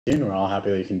We're all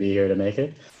happy that you can be here to make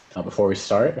it. Before we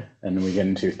start, and we get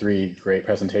into 3 great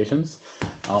presentations,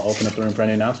 I'll open up the room for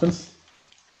any announcements.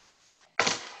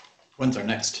 When's the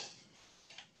next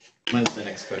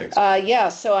CodeX? Yeah,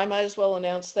 so I might as well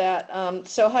announce that.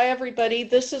 So hi, everybody.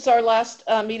 This is our last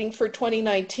meeting for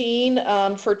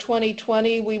 2019. For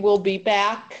 2020, we will be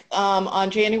back on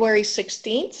January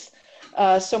 16th.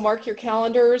 So mark your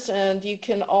calendars, and you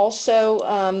can also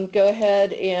go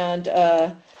ahead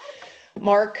and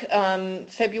mark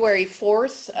February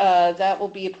 4th. That will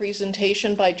be a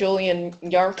presentation by Julian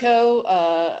Yarko,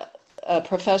 a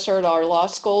professor at our law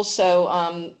school.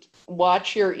 So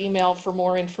watch your email for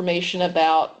more information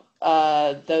about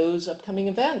those upcoming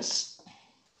events.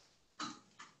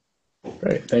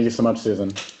 Great. Thank you so much,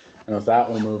 Susan. And with that,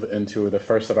 we'll move into the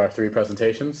first of our 3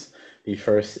 presentations. The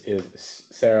first is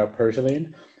Sarah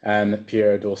Pergeline and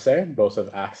Pierre Dulce, both of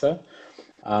AXA.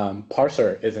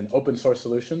 Parser is an open source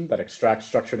solution that extracts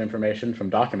structured information from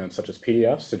documents such as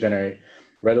PDFs to generate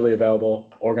readily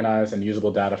available, organized, and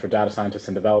usable data for data scientists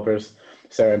and developers.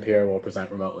 Sarah and Pierre will present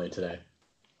remotely today.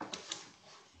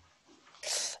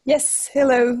 Yes,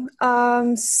 hello.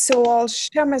 So I'll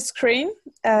share my screen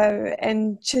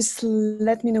and just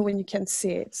let me know when you can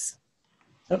see it.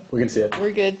 Yep, we can see it.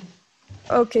 We're good.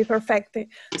 Okay, perfect.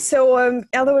 So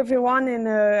hello everyone,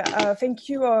 and thank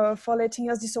you for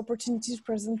letting us this opportunity to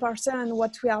present Parser and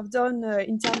what we have done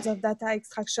in terms of data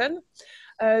extraction.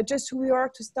 Just who we are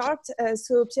to start.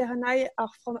 So Pierre and I are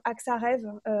from AXA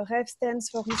REV. REV stands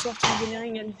for Research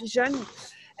Engineering and Vision,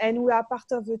 and we are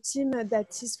part of a team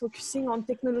that is focusing on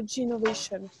technology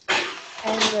innovation.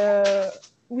 And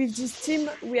with this team,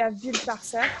 we have built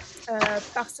Parser.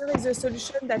 Parser is a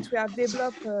solution that we have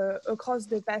developed across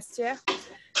the past year.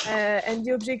 And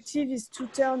the objective is to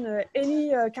turn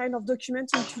any kind of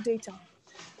document into data.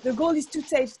 The goal is to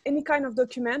take any kind of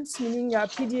documents, meaning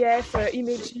PDF,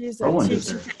 images,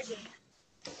 TXT,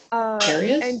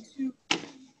 and to...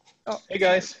 Oh. Hey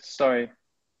guys, sorry.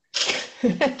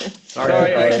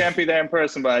 Sorry, I can't be there in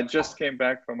person, but I just came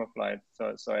back from a flight.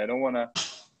 So sorry, I don't want to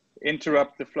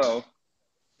interrupt the flow.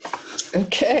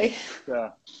 Okay.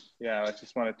 Yeah, I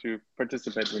just wanted to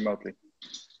participate remotely.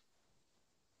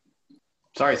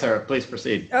 Sorry, Sarah, please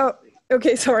proceed. Oh,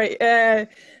 okay, sorry.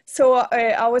 So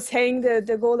I was saying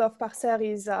the goal of Parser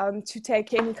is to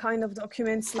take any kind of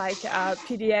documents like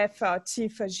PDF,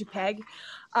 TIFF, JPEG,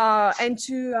 and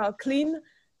to clean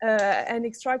and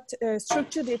extract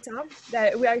structured data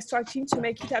that we are extracting to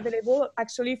make it available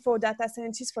actually for data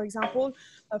scientists, for example,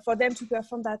 for them to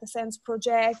perform data science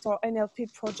project or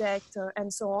NLP project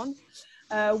and so on.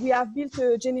 We have built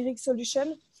a generic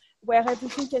solution where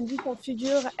everything can be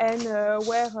configured and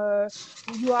where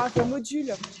you have a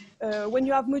module. When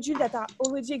you have modules that are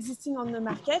already existing on the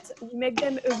market, we make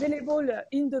them available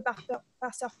in the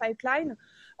Parser pipeline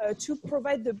to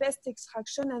provide the best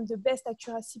extraction and the best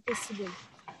accuracy possible.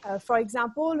 For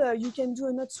example, you can do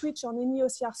a node switch on any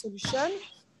OCR solution.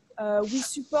 We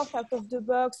support out of the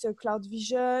box Cloud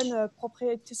Vision,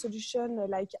 proprietary solution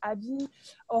like ABI,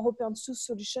 or open source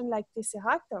solution like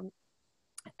Tesseract.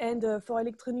 And for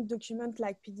electronic document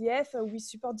like PDF, we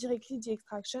support directly the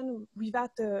extraction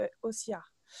without OCR.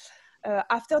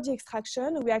 After the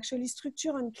extraction, we actually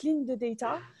structure and clean the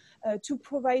data to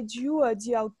provide you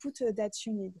the output that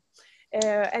you need.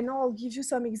 And now I'll give you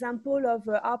some example of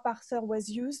how Parser was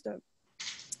used.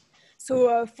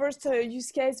 So first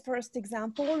use case, first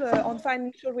example on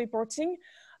financial reporting.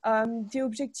 The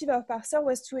objective of Parser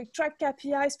was to extract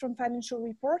KPIs from financial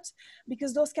reports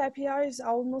because those KPIs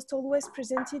are almost always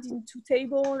presented into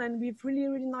table and with really,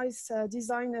 really nice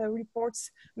design reports,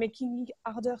 making it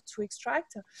harder to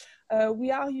extract.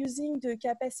 We are using the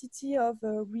capacity of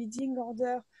reading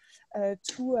order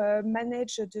to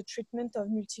manage the treatment of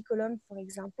multi-column, for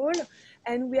example.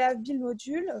 And we have built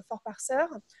module for Parser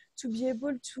to be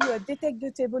able to detect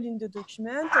the table in the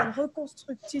document and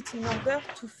reconstruct it in order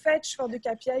to fetch for the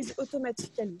KPIs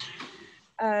automatically.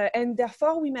 And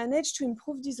therefore, we managed to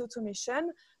improve this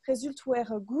automation. Results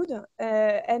were good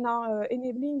and are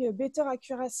enabling a better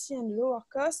accuracy and lower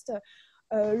cost,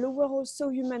 lower also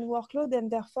human workload, and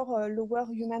therefore lower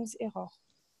humans error.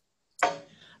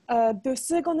 The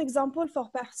second example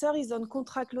for Parser is on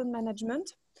contract loan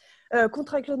management.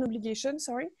 contract loan obligation,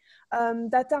 sorry,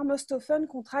 that are most often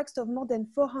contracts of more than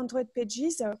 400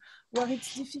 pages, where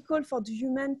it's difficult for the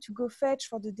human to go fetch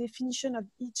for the definition of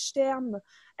each term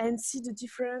and see the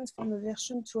difference from a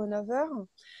version to another.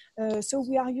 So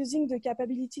we are using the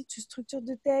capability to structure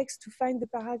the text, to find the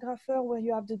paragrapher where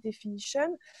you have the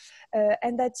definition.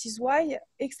 And that is why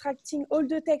extracting all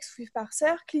the text with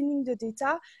parser, cleaning the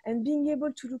data, and being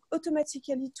able to look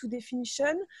automatically to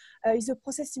definition is a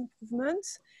process improvement.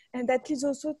 And that leads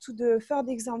also to the third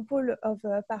example of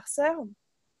parser,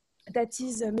 that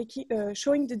is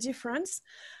showing the difference.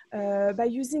 By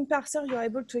using parser, you're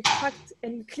able to extract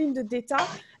and clean the data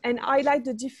and highlight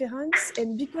the difference.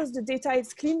 And because the data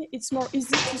is clean, it's more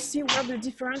easy to see where the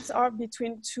differences are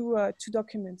between two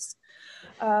documents.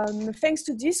 Thanks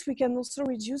to this, we can also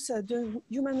reduce the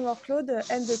human workload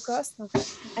and the cost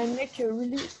and make a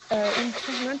really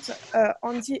improvement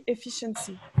on the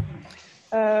efficiency.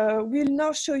 We'll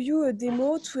now show you a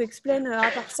demo to explain how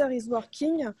parser is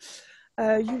working.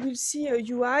 You will see a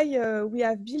UI we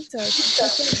have built to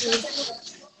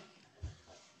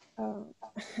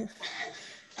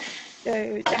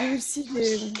you will see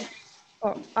the.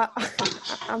 Oh,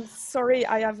 I'm sorry.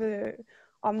 I have a.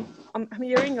 I'm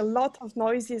hearing a lot of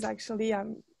noises. Actually,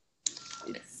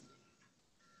 it's.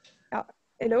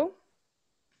 Hello.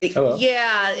 Hello.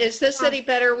 Yeah, is this any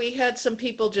better? We had some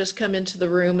people just come into the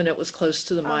room and it was close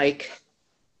to the mic.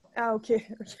 Okay.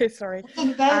 Okay. Sorry.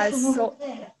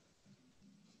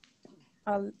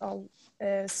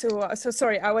 So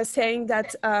sorry. I was saying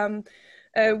that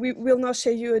we will now show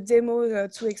you a demo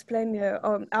to explain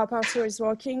how parser is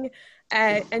working,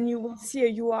 and you will see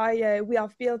a UI we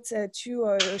have built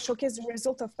to showcase the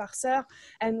result of parser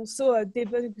and also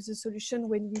debug the solution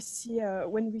when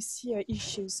we see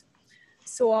issues.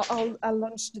 So I'll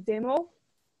launch the demo.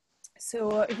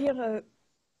 So here,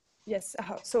 yes.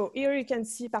 So here you can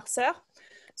see parser.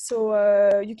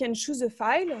 So you can choose a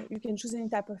file. You can choose any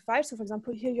type of file. So for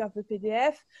example, here you have a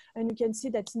PDF, and you can see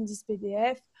that in this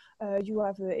PDF, you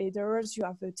have headers, you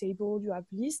have a table, you have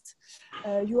list.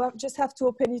 You just have to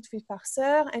open it with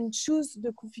parser and choose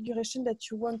the configuration that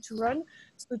you want to run.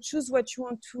 So choose what you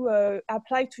want to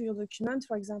apply to your document.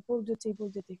 For example, the table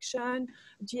detection,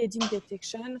 the heading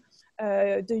detection,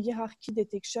 the hierarchy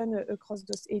detection across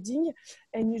those headings.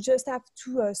 And you just have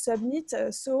to submit.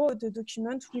 So the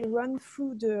document will run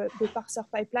through the parser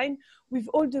pipeline with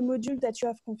all the modules that you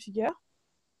have configured.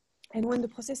 And when the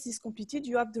process is completed,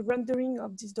 you have the rendering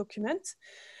of this document.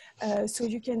 So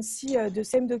you can see the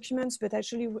same documents, but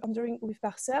actually rendering with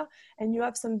parser, and you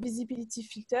have some visibility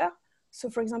filter. So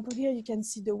for example, here you can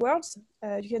see the words.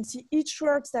 You can see each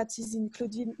word that is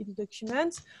included in the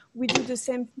document. We do the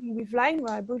same thing with line.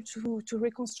 We're able to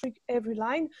reconstruct every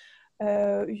line.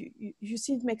 You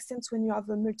see it makes sense when you have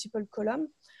a multiple column.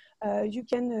 You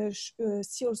can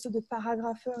see also the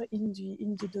paragrapher in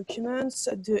the documents,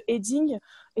 the heading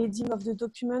of the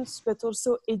documents, but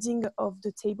also heading of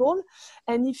the table.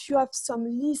 And if you have some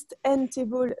list and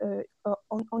table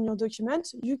on your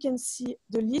document, you can see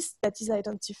the list that is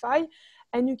identified,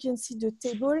 and you can see the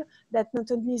table that not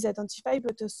only is identified,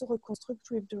 but also reconstruct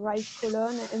with the right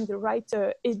column and the right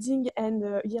heading and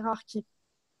hierarchy.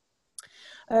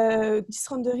 This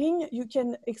rendering, you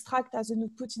can extract as an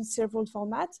output in several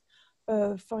formats.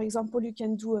 For example, you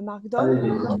can do a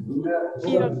markdown.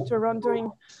 Here, the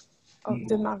rendering of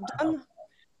the markdown.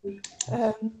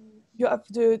 You have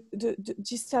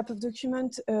this type of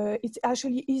document. It's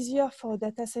actually easier for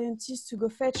data scientists to go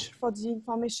fetch for the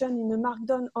information in a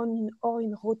markdown or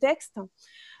in raw text.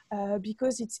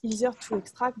 Because it's easier to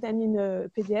extract than in a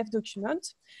PDF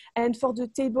document. And for the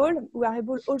table, we are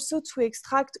able also to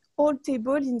extract all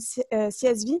table in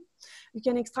CSV. You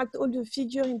can extract all the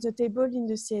figure in the table in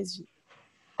the CSV.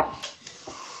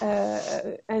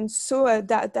 And so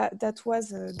that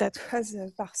was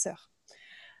parser.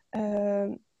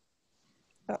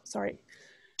 Sorry.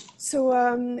 So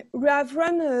we have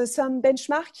run some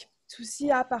benchmark to see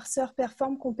how parser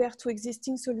perform compared to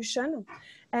existing solution.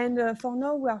 And for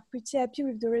now, we are pretty happy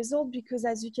with the result because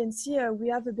as you can see, we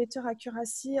have a better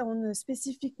accuracy on a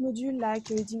specific module like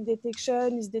heading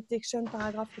detection, list detection,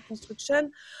 paragraph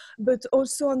reconstruction, but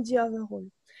also on the overall.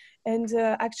 And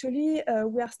actually,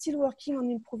 we are still working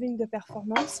on improving the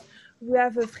performance. We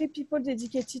have 3 people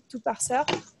dedicated to parser,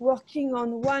 working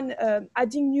on one,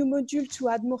 adding new module to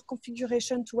add more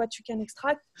configuration to what you can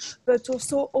extract, but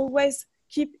also always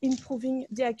keep improving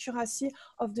the accuracy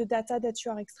of the data that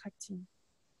you are extracting.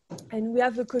 And we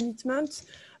have a commitment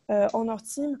on our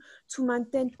team to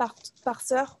maintain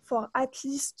parser for at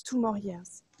least 2 more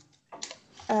years.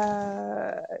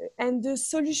 And the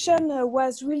solution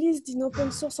was released in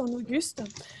open source on August.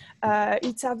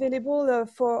 It's available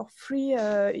for free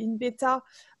in beta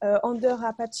under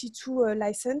Apache 2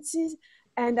 licenses.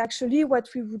 And actually, what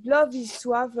we would love is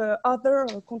to have other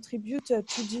contribute to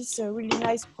this really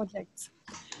nice project.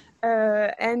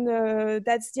 And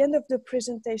that's the end of the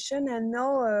presentation. And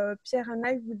now Pierre and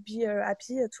I would be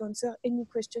happy to answer any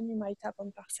question you might have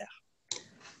on Parser.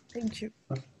 Thank you.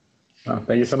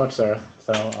 Thank you so much, Sarah.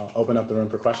 So I'll open up the room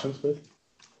for questions, please.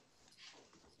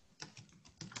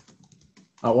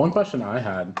 One question I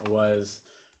had was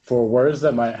for words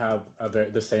that might have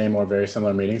the same or very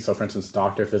similar meaning. So for instance,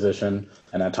 doctor, physician,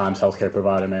 and at times healthcare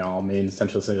provider may all mean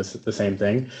essentially the same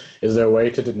thing. Is there a way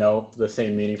to denote the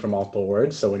same meaning for multiple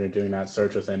words? So when you're doing that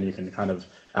search within, you can kind of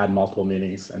add multiple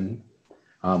meanings and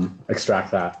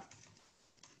extract that.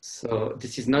 So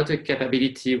this is not a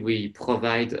capability we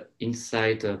provide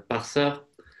inside Parser,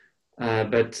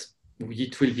 but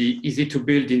it will be easy to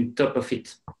build in top of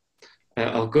it.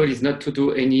 Our goal is not to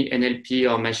do any NLP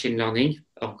or machine learning.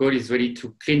 Our goal is really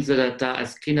to clean the data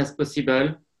as clean as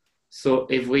possible. So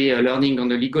every learning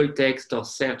on a legal text or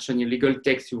search on a legal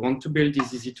text you want to build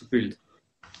is easy to build.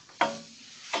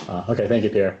 Okay, thank you,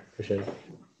 Pierre. Appreciate it.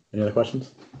 Any other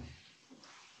questions?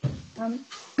 Can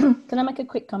I make a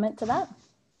quick comment to that?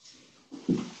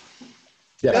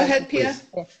 Yeah. Go ahead, Pia.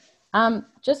 Yeah.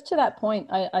 Just to that point,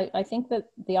 I think that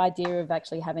the idea of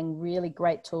actually having really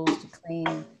great tools to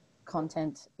clean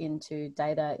content into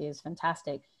data is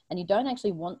fantastic. And you don't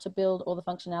actually want to build all the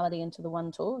functionality into the one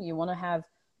tool. You want to have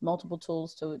multiple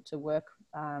tools to work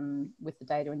with the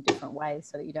data in different ways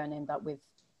so that you don't end up with,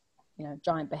 you know,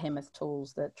 giant behemoth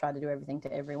tools that try to do everything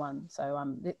to everyone.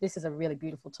 So this is a really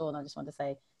beautiful tool, and I just want to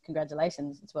say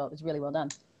congratulations. It's really well done.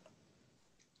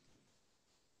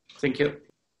 Thank you.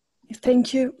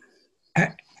 Thank you.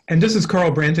 And this is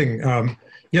Carl Branting.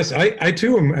 Yes, I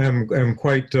too am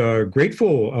quite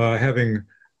grateful, having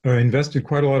invested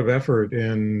quite a lot of effort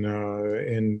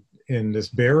in this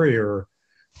barrier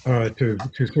to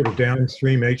sort of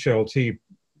downstream HLT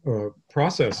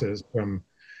processes from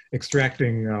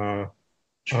extracting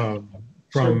from.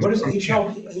 So what is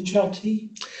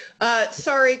HLT?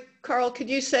 Sorry, Carl, could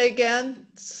you say again?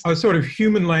 Sort of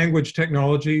human language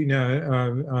technology,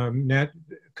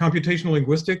 computational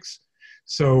linguistics.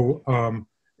 So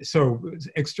so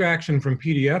extraction from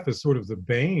PDF is sort of the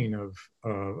bane of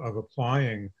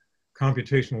applying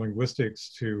computational linguistics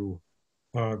to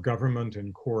government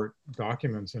and court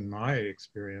documents, in my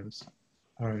experience.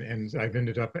 And I've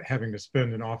ended up having to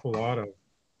spend an awful lot of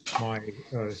my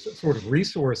sort of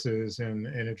resources in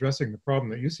addressing the problem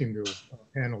that you seem to have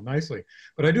handled nicely.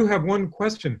 But I do have one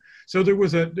question. So there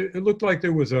was it looked like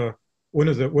there was one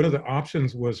of the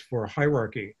options was for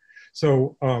hierarchy.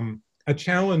 So a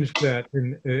challenge that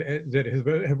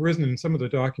have arisen in some of the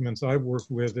documents I've worked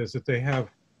with is that they have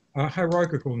a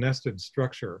hierarchical nested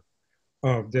structure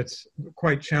that's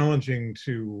quite challenging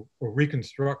to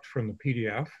reconstruct from the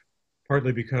PDF,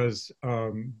 partly because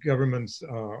governments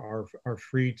are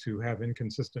free to have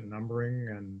inconsistent numbering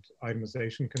and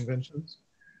itemization conventions.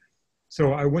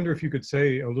 So I wonder if you could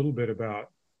say a little bit about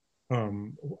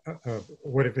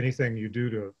what, if anything, you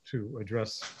do to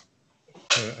address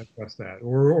that,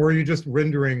 or are you just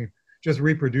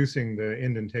reproducing the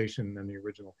indentation in the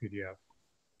original PDF?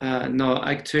 No,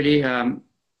 actually,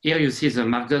 here you see the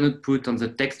markdown output on the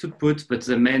text output, but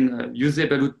the main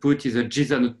usable output is a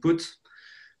JSON output,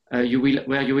 where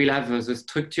you will have the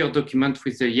structured document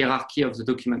with the hierarchy of the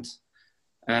document.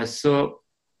 So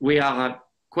we are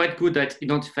quite good at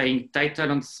identifying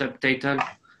title and subtitle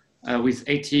with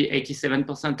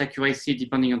 87% accuracy,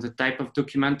 depending on the type of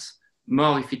document.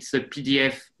 More if it's a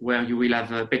PDF, where you will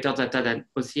have better data than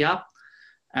OCR.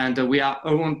 And we are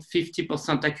around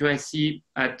 50% accuracy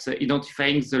at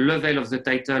identifying the level of the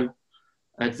title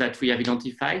that we have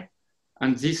identified.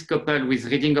 And this, coupled with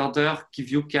reading order, give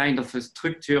you kind of a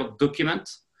structured document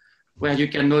where you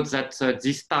can note that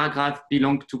this paragraph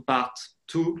belongs to part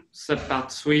 2,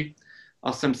 subpart 3,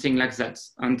 or something like that.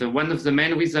 And one of the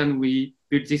main reasons we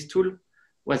built this tool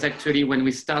was actually when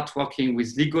we start working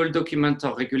with legal document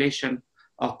or regulation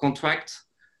or contract.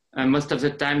 Most of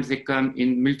the time they come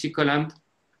in multi-column,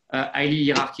 highly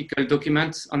hierarchical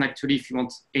documents. And actually, if you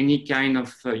want any kind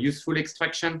of useful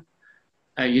extraction,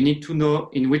 you need to know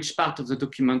in which part of the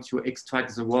document you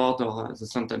extract the word or the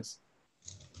sentence.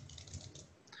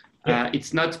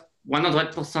 It's not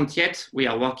 100% yet. We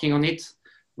are working on it.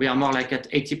 We are more like at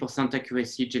 80%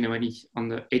 accuracy generally on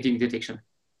the heading detection.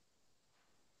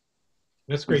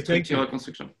 That's great. Thank you.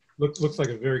 Construction. Looks like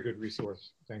a very good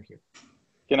resource. Thank you.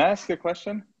 Can I ask a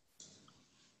question?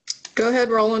 Go ahead,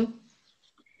 Roland.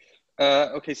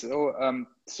 Okay,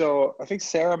 so I think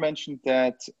Sarah mentioned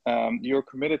that you're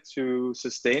committed to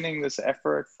sustaining this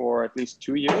effort for at least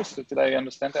 2 years. Did I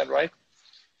understand that right?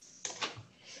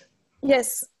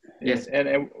 Yes. Yes.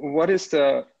 And what is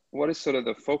sort of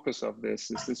the focus of this?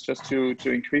 Is this just to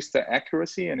increase the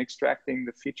accuracy in extracting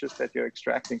the features that you're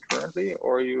extracting currently,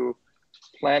 or are you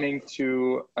planning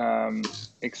to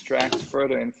extract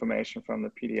further information from the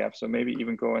PDF? So maybe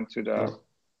even go into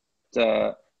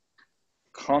the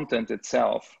content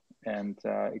itself and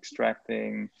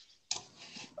extracting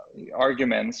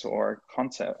arguments or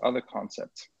other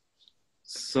concepts.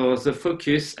 So the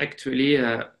focus actually,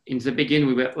 in the beginning,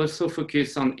 we were also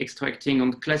focused on extracting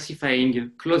and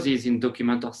classifying clauses in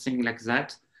document or things like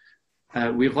that.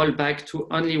 We roll back to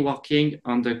only working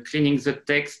on the cleaning the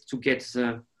text to get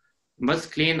the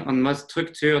most clean and most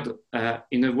structured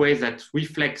in a way that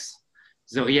reflects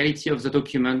the reality of the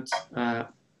document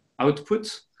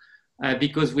output.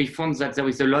 Because we found that there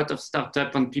is a lot of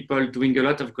startup and people doing a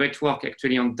lot of great work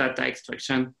actually on data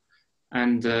extraction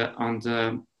and on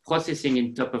the processing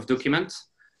in top of documents.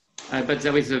 But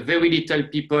there is a very little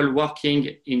people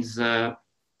working in the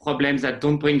problems that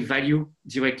don't bring value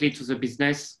directly to the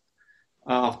business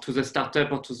or to the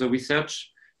startup or to the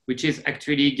research, which is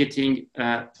actually getting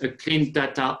a clean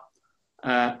data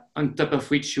on top of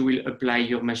which you will apply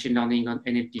your machine learning on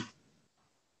NLP.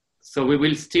 So we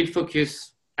will still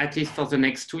focus, at least for the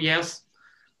next 2 years,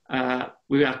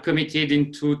 we are committed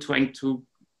into trying to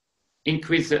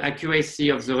increase the accuracy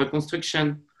of the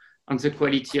reconstruction and the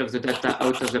quality of the data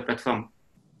out of the platform.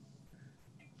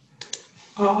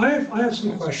 I have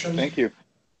some questions. Thank you.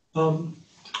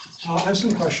 I have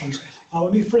some questions.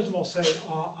 Let me first of all say,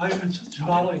 I'm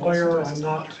not a lawyer, I'm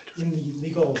not in the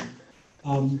legal,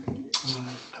 I'm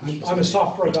a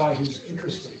software guy who's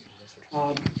interested.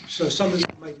 So some of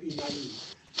it might be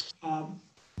naive.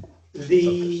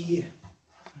 The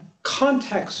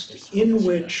context in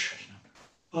which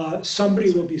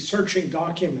somebody will be searching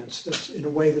documents that's in a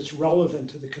way that's relevant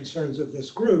to the concerns of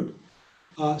this group,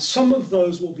 some of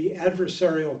those will be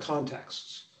adversarial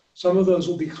contexts. Some of those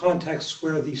will be contexts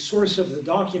where the source of the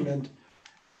document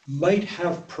might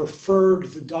have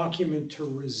preferred the document to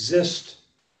resist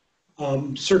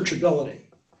searchability.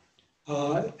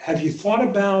 Have you thought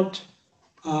about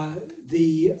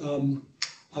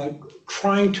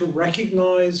trying to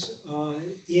recognize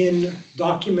in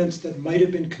documents that might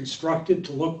have been constructed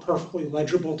to look perfectly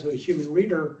legible to a human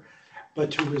reader,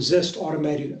 but to resist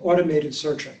automated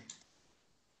searching?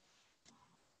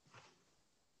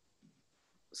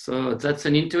 So that's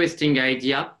an interesting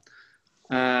idea.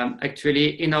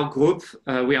 Actually, in our group,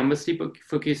 we are mostly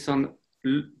focused on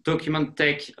document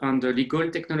tech and legal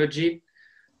technology.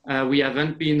 We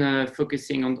haven't been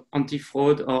focusing on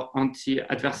anti-fraud or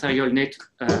anti-adversarial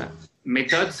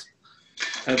methods,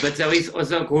 but there is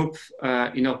other group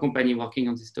in our company working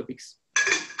on these topics.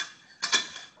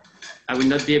 I will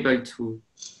not be able to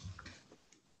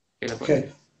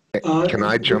elaborate. Okay. Can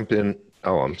I jump in?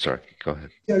 Oh, I'm sorry. Go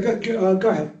ahead. Yeah, go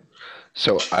ahead.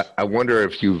 So I wonder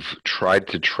if you've tried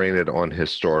to train it on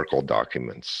historical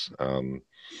documents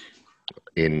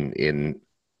in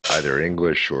either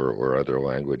English or other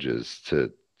languages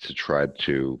to try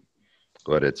to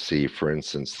let it see, for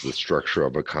instance, the structure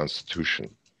of a constitution,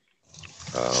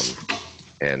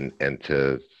 and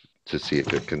to see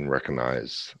if it can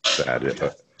recognize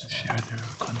that.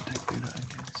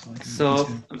 So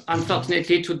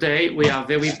unfortunately today we are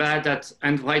very bad at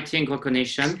handwriting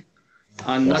recognition,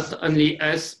 not only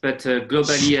us but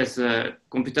globally as a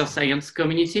computer science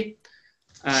community.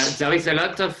 There is a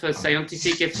lot of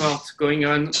scientific effort going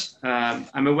on.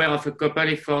 I'm aware of a couple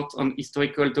efforts on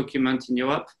historical documents in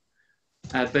Europe,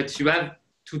 but you have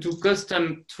to do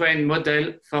custom trained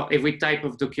model for every type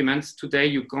of documents. Today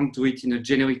you can't do it in a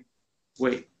generic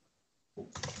way.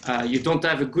 You don't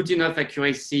have a good enough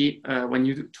accuracy when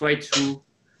you try to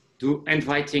do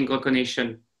handwriting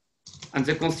recognition. And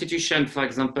the Constitution, for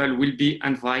example, will be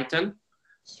handwritten,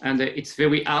 and it's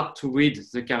very hard to read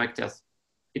the characters.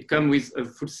 It comes with a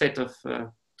full set of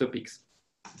topics.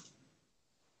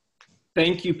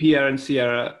 Thank you, Pierre and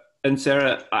Sarah.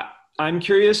 I'm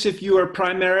curious if you are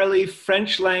primarily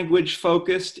French language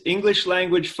focused, English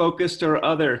language focused, or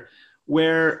other,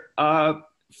 where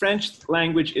French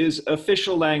language is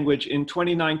official language in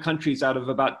 29 countries out of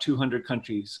about 200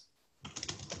 countries.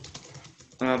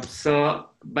 So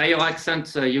by your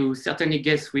accent, you certainly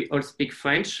guess we all speak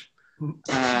French,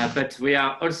 but we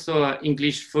are also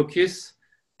English focused.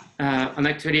 And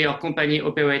actually our company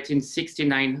operates in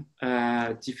 69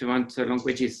 different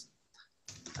languages.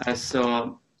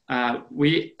 So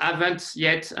we haven't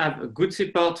yet have a good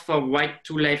support for right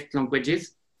to left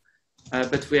languages.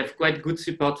 but we have quite good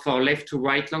support for left to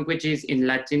right languages in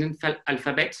Latin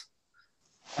alphabet.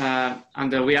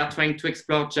 And we are trying to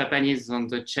explore Japanese and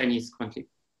the Chinese currently.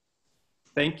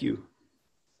 Thank you.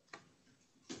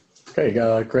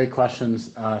 Okay, great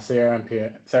questions, Sarah and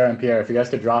Pierre. If you guys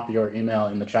could drop your email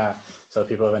in the chat, so if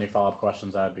people have any follow-up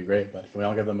questions, that'd be great. But if we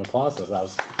all give them applause, that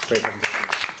was great.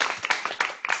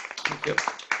 Thank you.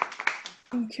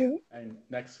 Thank you. And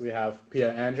next we have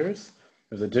Pia Andrews,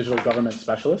 who's a digital government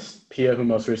specialist. Pia, who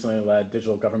most recently led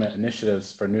digital government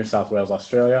initiatives for New South Wales,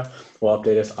 Australia, will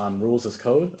update us on Rules as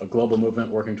Code, a global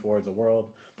movement working towards a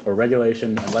world where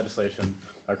regulation and legislation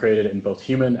are created in both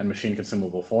human and machine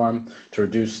consumable form to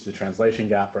reduce the translation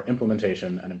gap for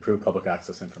implementation and improve public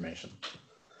access information.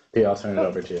 Pia, I'll turn it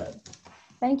over to you.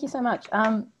 Thank you so much.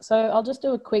 So I'll just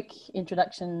do a quick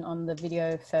introduction on the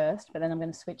video first, but then I'm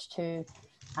going to switch to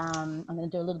I'm going to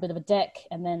do a little bit of a deck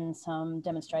and then some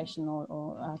demonstration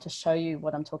or to show you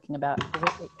what I'm talking about.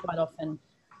 Quite often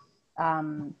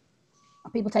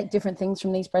people take different things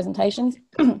from these presentations,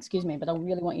 excuse me, but I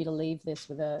really want you to leave this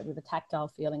with a tactile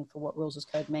feeling for what Rules as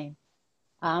Code mean.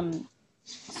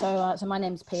 So my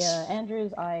name's Pia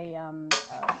Andrews. My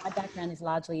background is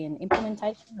largely in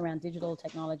implementation around digital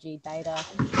technology, data,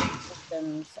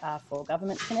 systems for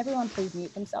governments. Can everyone please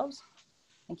mute themselves?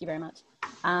 Thank you very much.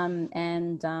 I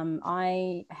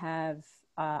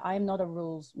am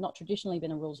not traditionally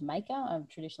been a rules maker. I've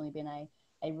traditionally been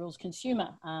a rules consumer,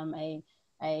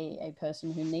 a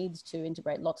person who needs to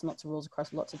integrate lots and lots of rules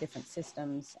across lots of different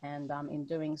systems. And in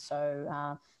doing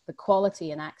so, the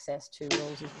quality and access to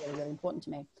rules is really, really important to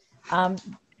me.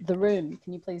 The room,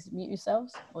 can you please mute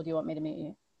yourselves, or do you want me to mute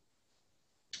you?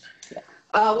 Yeah.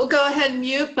 We'll go ahead and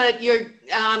mute, but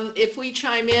if we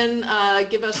chime in,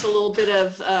 give us a little bit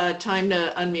of time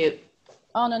to unmute.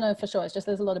 Oh, no, for sure. It's just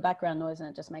there's a lot of background noise and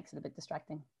it just makes it a bit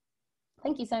distracting.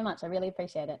 Thank you so much. I really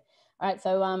appreciate it. All right,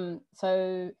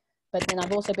 but then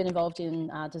I've also been involved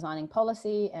in designing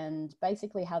policy, and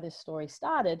basically how this story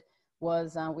started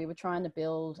was we were trying to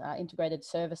build integrated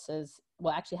services.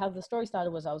 Well, actually how the story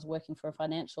started was I was working for a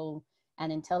financial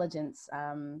and intelligence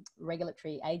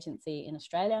regulatory agency in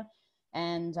Australia.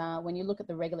 And when you look at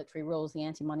the regulatory rules, the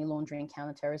anti-money laundering,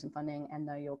 counter-terrorism funding, and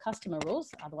know your customer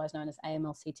rules, otherwise known as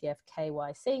AML, CTF,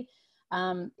 KYC,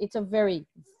 it's a very,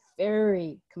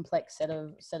 very complex set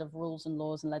of rules and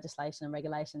laws and legislation and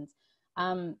regulations.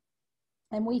 And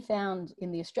we found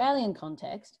in the Australian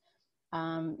context,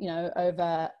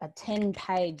 over a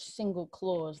 10-page single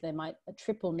clause, there might a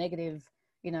triple negative,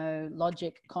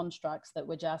 logic constructs that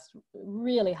were just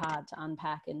really hard to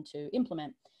unpack and to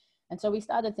implement. And so we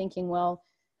started thinking, well,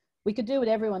 we could do what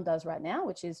everyone does right now,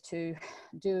 which is to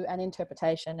do an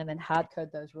interpretation and then hard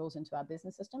code those rules into our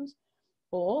business systems.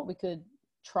 Or we could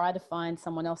try to find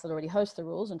someone else that already hosts the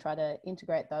rules and try to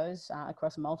integrate those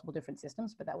across multiple different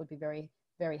systems. But that would be very,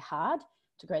 very hard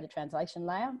to create a translation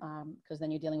layer because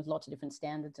then you're dealing with lots of different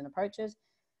standards and approaches.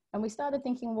 And we started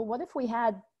thinking, well, what if we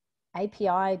had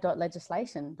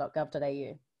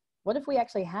api.legislation.gov.au? What if we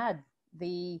actually had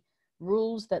the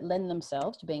rules that lend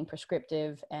themselves to being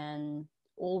prescriptive and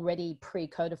already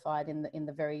pre-codified in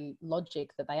the very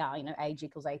logic that they are, age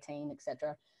equals 18,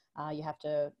 etc. You have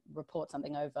to report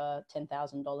something over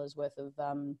 $10,000 worth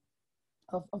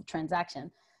of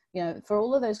transaction. For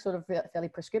all of those sort of fairly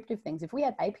prescriptive things, if we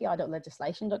had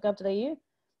api.legislation.gov.au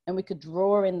and we could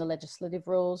draw in the legislative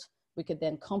rules, we could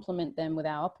then complement them with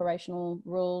our operational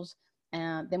rules,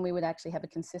 and then we would actually have a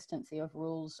consistency of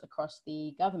rules across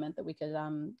the government that we could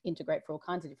integrate for all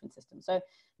kinds of different systems. So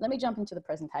let me jump into the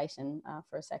presentation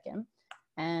for a second.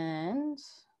 And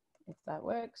if that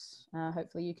works,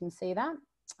 hopefully you can see that.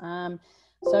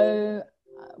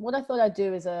 What I thought I'd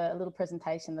do is a little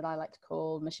presentation that I like to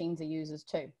call Machines Are Users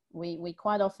Too. We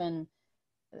quite often,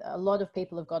 a lot of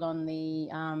people have got on the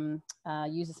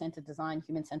user-centered design,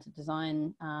 human-centered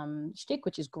design shtick,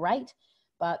 which is great.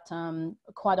 But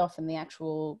quite often the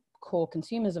actual core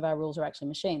consumers of our rules are actually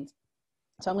machines.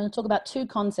 So I'm going to talk about two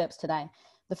concepts today.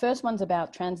 The first one's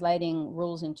about translating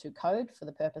rules into code for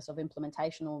the purpose of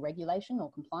implementation or regulation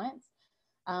or compliance.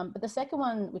 But the second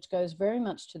one, which goes very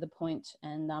much to the point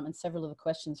and several of the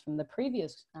questions from the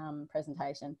previous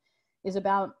presentation, is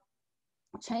about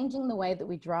changing the way that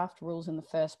we draft rules in the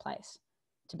first place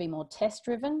to be more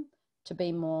test-driven, to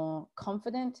be more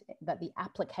confident that the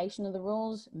application of the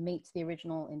rules meets the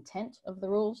original intent of the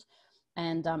rules.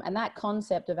 And that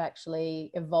concept of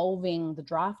actually evolving the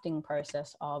drafting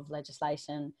process of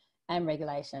legislation and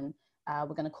regulation,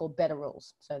 we're going to call better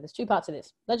rules. So there's two parts of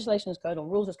this: legislation as code, or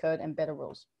rules as code, and better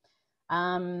rules.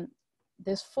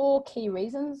 there's 4 key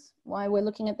reasons why we're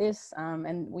looking at this.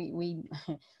 And we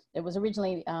it was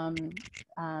originally,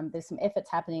 there's some efforts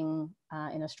happening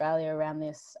in Australia around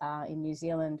this, in New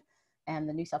Zealand and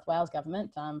the New South Wales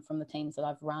government, from the teams that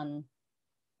I've run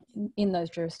in those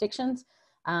jurisdictions.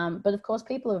 But of course,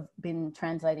 people have been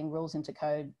translating rules into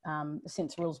code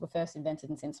since rules were first invented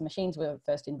and since machines were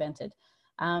first invented.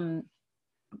 The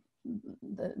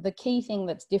key thing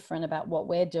that's different about what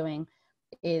we're doing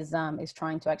is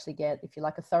trying to actually get, if you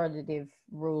like, authoritative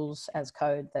rules as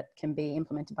code that can be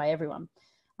implemented by everyone.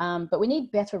 But we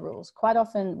need better rules. Quite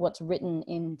often what's written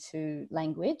into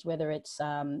language, whether it's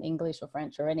English or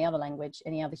French or any other language,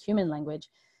 any other human language,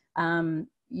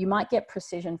 you might get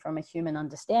precision from a human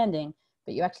understanding,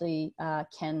 but you actually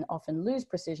can often lose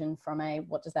precision from a,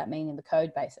 what does that mean in the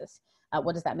code basis?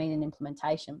 What does that mean in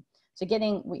implementation? So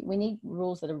we need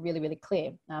rules that are really, really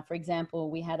clear. For example,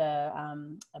 we had a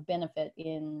benefit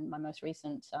in my most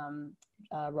recent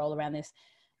role around this,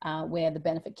 where the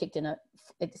benefit kicked in,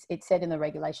 it said in the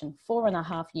regulation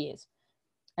 4.5 years.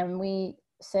 And we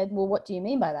said, well, what do you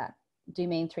mean by that? Do you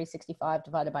mean 365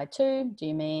 divided by 2? Do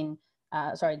you mean,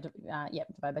 divided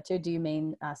by 2? Do you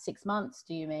mean 6 months?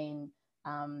 Do you mean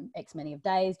X many of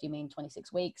days? Do you mean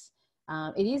 26 weeks?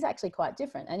 It is actually quite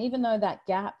different. And even though that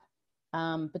gap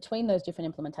between those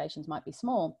different implementations might be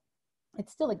small,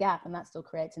 it's still a gap, and that still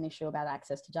creates an issue about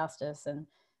access to justice and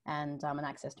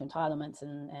access to entitlements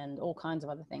and all kinds of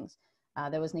other things.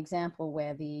 There was an example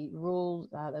where the rule,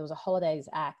 there was a Holidays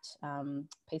Act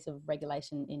piece of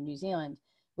regulation in New Zealand,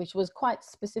 which was quite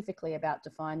specifically about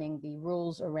defining the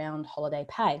rules around holiday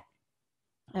pay.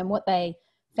 And what they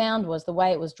found was the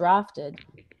way it was drafted,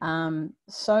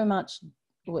 so much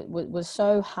was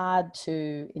so hard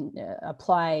to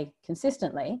apply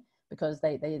consistently, because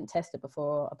they didn't test it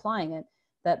before applying it,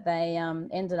 that they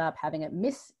ended up having it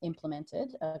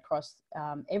misimplemented across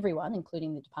everyone,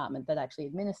 including the department that actually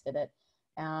administered it,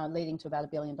 leading to about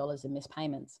 $1 billion in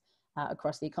mispayments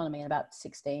across the economy, and about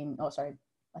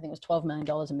I think it was $12 million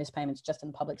in mispayments just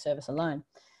in public service alone.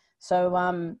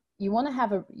 So you want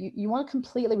to you want to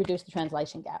completely reduce the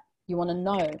translation gap. You want to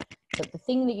know that the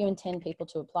thing that you intend people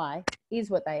to apply is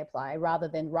what they apply, rather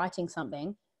than writing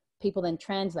something, people then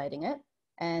translating it,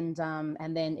 and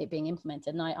then it being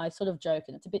implemented. And I sort of joke,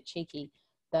 and it's a bit cheeky,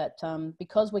 that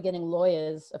because we're getting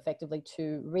lawyers effectively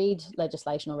to read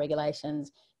legislation or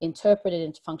regulations, interpret it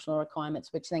into functional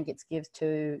requirements, which then gets given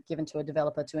to a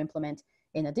developer to implement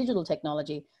in a digital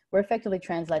technology, we're effectively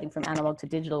translating from analog to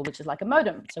digital, which is like a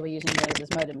modem. So we're using those as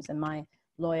modems. And my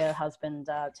lawyer husband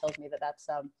tells me that that's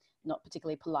not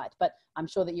particularly polite, but I'm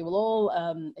sure that you will all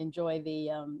enjoy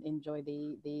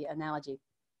the analogy.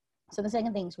 So the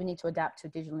second thing is we need to adapt to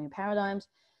digital new paradigms.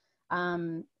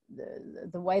 The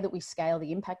way that we scale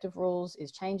the impact of rules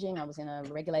is changing. I was in a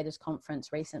regulators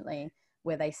conference recently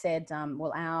where they said,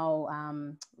 well,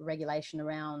 our regulation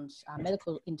around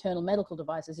internal medical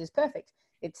devices is perfect.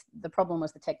 The problem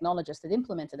was the technologist that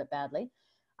implemented it badly.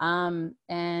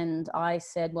 And I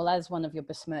said, well, as one of your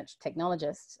besmirched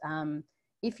technologists,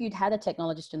 if you'd had a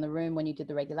technologist in the room when you did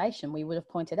the regulation, we would have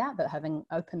pointed out that having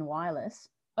open wireless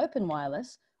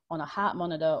on a heart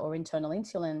monitor or internal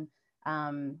insulin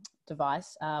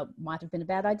device might have been a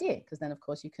bad idea, because then of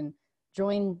course you can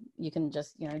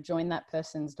just join that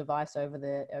person's device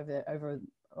over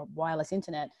a wireless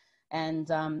internet and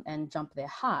jump their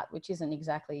heart, which isn't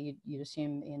exactly you'd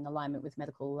assume in alignment with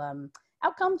medical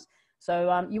outcomes.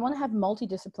 So you want to have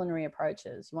multidisciplinary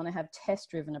approaches. You want to have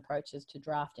test-driven approaches to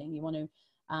drafting. You want to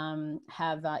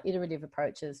have iterative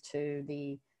approaches to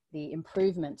the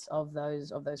improvements of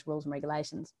those rules and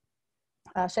regulations.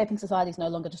 Shaping society is no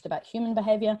longer just about human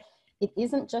behavior. It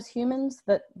isn't just humans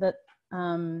that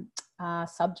are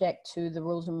subject to the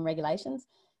rules and regulations.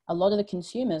 A lot of the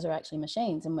consumers are actually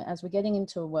machines. And as we're getting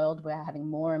into a world where we're having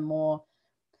more and more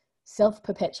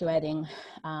self-perpetuating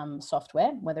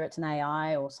software, whether it's an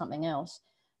AI or something else,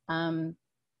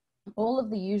 all of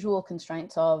the usual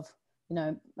constraints of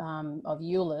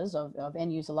EULAs, of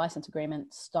end user license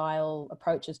agreement style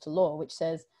approaches to law, which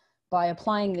says by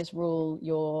applying this rule,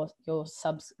 you're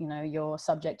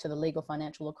subject to the legal,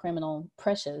 financial, or criminal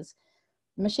pressures.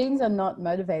 Machines are not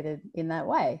motivated in that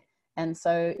way. And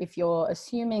so if you're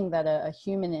assuming that a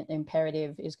human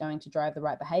imperative is going to drive the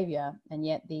right behavior, and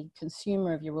yet the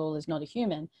consumer of your rule is not a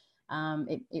human,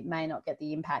 it may not get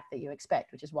the impact that you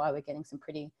expect, which is why we're getting some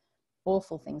pretty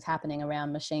awful things happening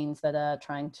around machines that are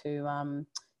trying to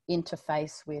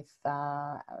interface with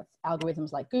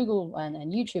algorithms like Google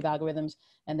and YouTube algorithms,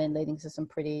 and then leading to some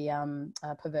pretty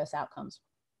perverse outcomes.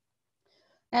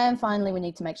 And finally, we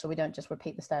need to make sure we don't just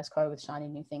repeat the status quo with shiny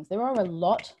new things. There are a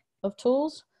lot of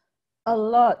tools a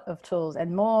lot of tools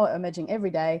and more emerging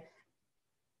every day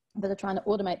that are trying to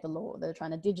automate the law, that are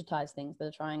trying to digitize things, that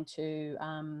are trying to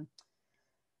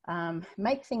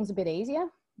make things a bit easier.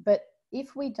 But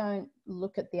if we don't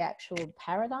look at the actual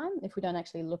paradigm, if we don't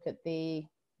actually look at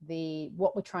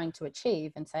what we're trying to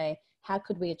achieve and say, how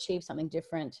could we achieve something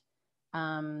different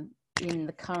in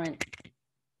the current,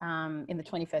 in the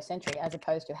 21st century, as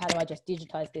opposed to how do I just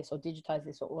digitize this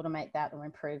or automate that or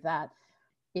improve that?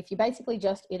 If you basically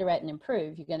just iterate and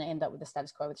improve, you're going to end up with the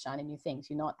status quo with shiny new things.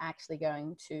 You're not actually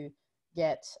going to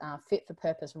get fit for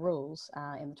purpose rules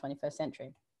in the 21st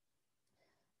century.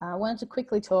 I wanted to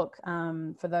quickly talk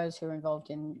for those who are involved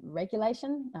in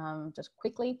regulation, just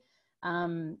quickly.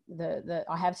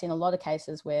 I have seen a lot of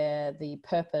cases where the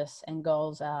purpose and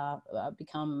goals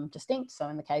become distinct. So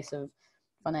in the case of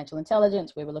financial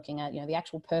intelligence, we were looking at, the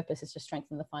actual purpose is to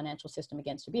strengthen the financial system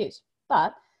against abuse.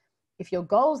 But if your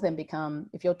goals then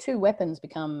if your two weapons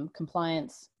become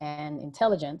compliance and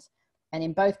intelligence, and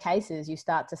in both cases you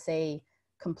start to see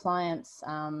compliance,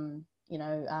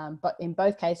 but in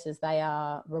both cases they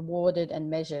are rewarded and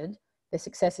measured. Their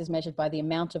success is measured by the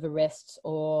amount of arrests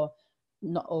or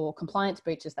compliance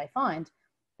breaches they find.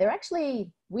 They're actually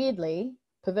weirdly,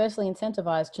 perversely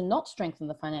incentivized to not strengthen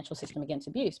the financial system against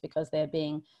abuse because they're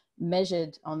being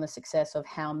measured on the success of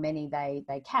how many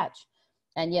they catch.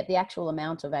 And yet the actual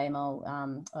amount of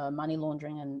AML, money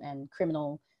laundering and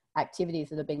criminal activities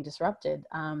that are being disrupted,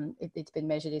 it's been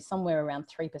measured is somewhere around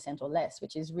 3% or less,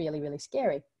 which is really, really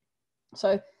scary.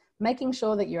 So making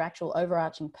sure that your actual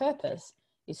overarching purpose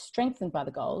is strengthened by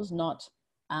the goals, not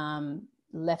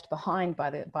left behind by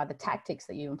the tactics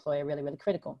that you employ, are really, really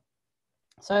critical.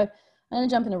 So I'm going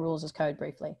to jump into rules as code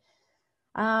briefly.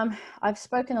 I've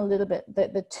spoken a little bit,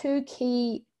 the two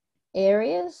key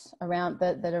areas around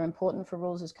that are important for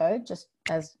rules as code, just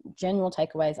as general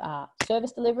takeaways, are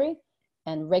service delivery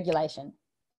and regulation.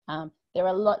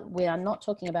 We are not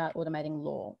talking about automating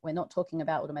law. We're not talking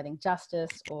about automating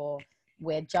justice or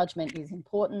where judgment is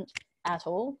important at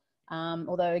all.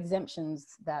 Although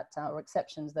exemptions or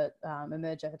exceptions that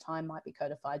emerge over time might be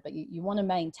codified, but you want to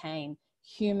maintain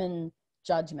human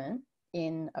judgment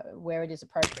in where it is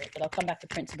appropriate. But I'll come back to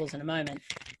principles in a moment.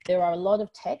 There are a lot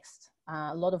of text,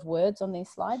 a lot of words on these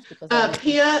slides because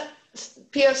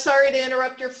Pia, sorry to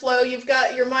interrupt your flow. You've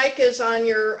got your mic is on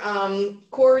your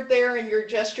cord there, and your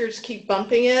gestures keep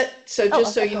bumping it. So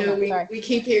just so you know, we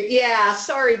keep hearing. Yeah,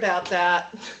 sorry about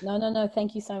that. No.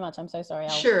 Thank you so much. I'm so sorry.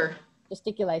 Sure.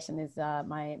 Gesticulation is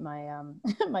my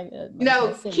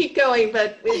no, keep going,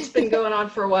 but it's been going on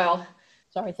for a while.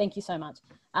 Sorry. Thank you so much.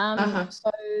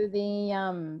 So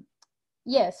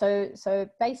so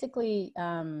basically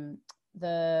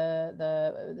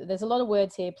there's a lot of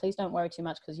words here. Please don't worry too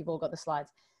much because you've all got the slides.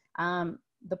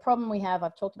 The problem we have,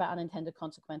 I've talked about unintended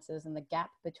consequences and the gap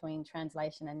between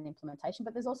translation and implementation,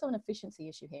 but there's also an efficiency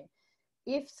issue here.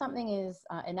 If something is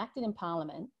enacted in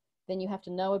Parliament, then you have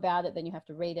to know about it, then you have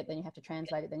to read it, then you have to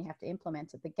translate it, then you have to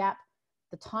implement it.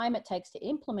 The time it takes to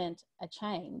implement a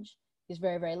change is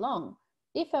very, very long.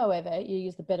 If, however, you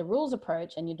use the better rules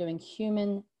approach and you're doing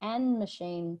human and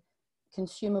machine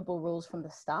consumable rules from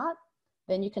the start,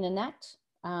 then you can enact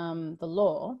the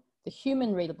law, the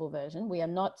human readable version. We are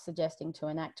not suggesting to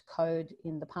enact code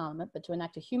in the Parliament, but to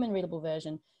enact a human readable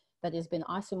version that has been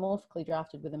isomorphically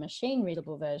drafted with a machine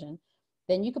readable version.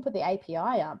 Then you could put the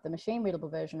API up, the machine readable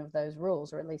version of those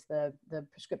rules, or at least the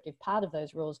prescriptive part of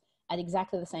those rules, at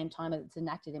exactly the same time as it's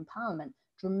enacted in Parliament,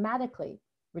 dramatically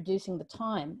reducing the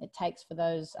time it takes for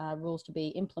those rules to be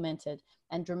implemented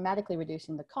and dramatically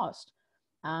reducing the cost.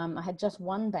 I had just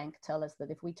one bank tell us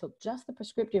that if we took just the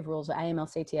prescriptive rules of AML,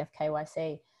 CTF,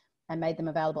 KYC and made them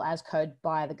available as code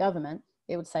by the government,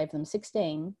 it would save them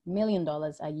 $16 million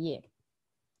a year.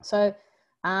 So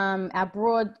our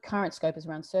broad current scope is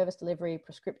around service delivery,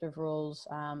 prescriptive rules,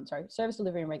 service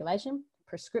delivery and regulation,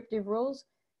 prescriptive rules,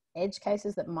 edge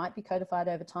cases that might be codified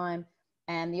over time,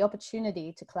 and the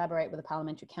opportunity to collaborate with the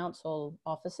Parliamentary Council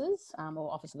officers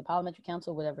or Office of the Parliamentary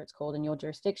Council, whatever it's called in your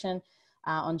jurisdiction,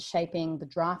 on shaping the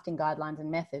drafting guidelines and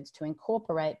methods to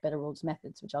incorporate better rules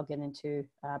methods, which I'll get into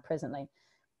presently.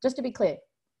 Just to be clear,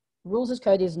 rules as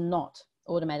code is not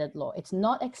automated law. It's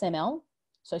not XML.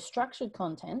 So structured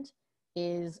content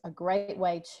is a great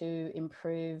way to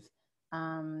improve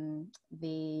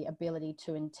the ability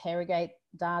to interrogate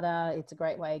data. It's a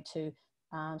great way to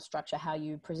structure how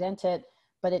you present it,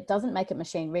 but it doesn't make it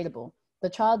machine readable. The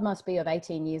child must be of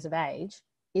 18 years of age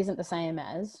isn't the same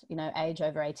as, age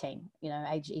over 18,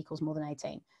 age equals more than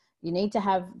 18. You need to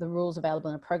have the rules available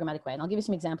in a programmatic way. And I'll give you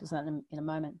some examples of that in a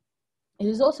moment. It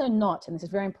is also not, and this is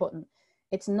very important,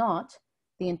 it's not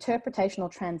the interpretation or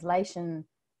translation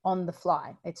on the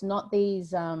fly. It's not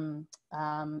these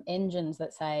engines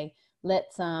that say,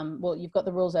 let's, well, you've got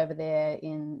the rules over there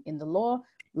in the law.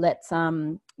 Let's,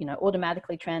 you know,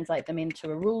 automatically translate them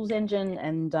into a rules engine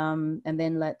and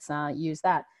then let's use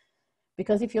that.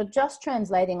 Because if you're just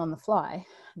translating on the fly,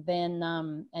 then,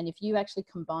 and if you actually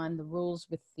combine the rules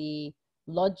with the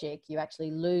logic, you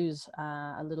actually lose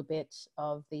a little bit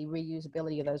of the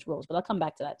reusability of those rules. But I'll come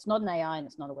back to that. It's not an AI and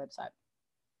it's not a website.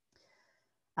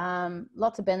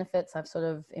 Lots of benefits I've sort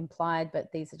of implied,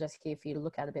 but these are just here for you to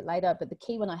look at a bit later. But the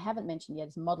key one I haven't mentioned yet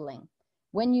is modeling.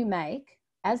 When you make,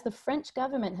 as the French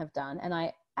government have done, and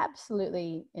I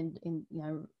absolutely you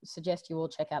know, suggest you all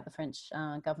check out the French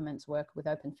government's work with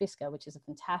OpenFisca, which is a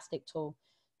fantastic tool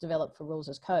developed for rules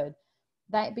as code.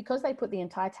 Because they put the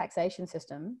entire taxation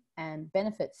system and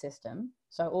benefit system,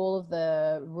 so all of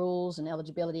the rules and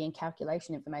eligibility and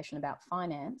calculation information about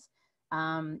finance,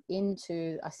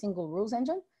 into a single rules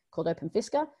engine called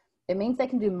OpenFisca, it means they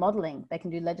can do modeling, they can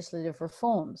do legislative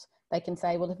reforms. They can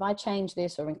say, well, if I change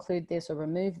this or include this or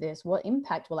remove this, what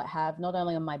impact will it have not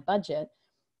only on my budget,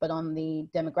 but on the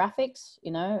demographics,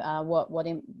 you know,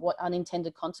 what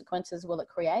unintended consequences will it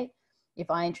create? If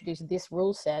I introduce this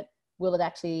rule set, will it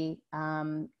actually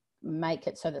make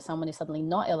it so that someone is suddenly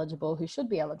not eligible who should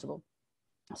be eligible?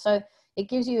 So it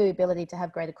gives you the ability to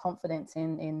have greater confidence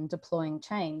in deploying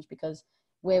change, because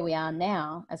where we are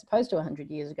now, as opposed to 100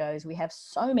 years ago, is we have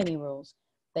so many rules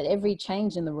that every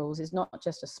change in the rules is not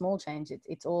just a small change,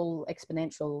 it's all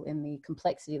exponential in the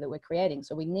complexity that we're creating.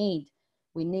 So we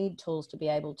need tools to be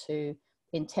able to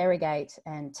interrogate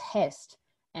and test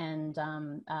and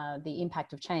the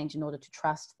impact of change in order to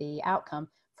trust the outcome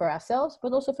for ourselves,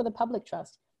 but also for the public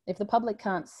trust. If the public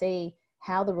can't see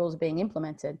how the rules are being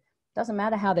implemented, doesn't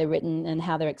matter how they're written and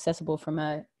how they're accessible from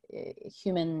a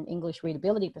human English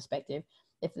readability perspective.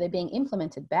 If they're being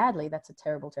implemented badly, that's a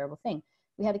terrible, terrible thing.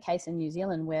 We had a case in New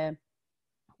Zealand where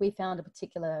we found a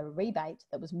particular rebate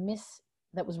that was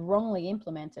wrongly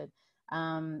implemented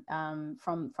from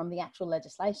the actual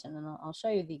legislation. And I'll show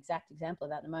you the exact example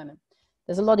of that in a moment.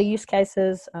 There's a lot of use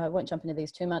cases. I won't jump into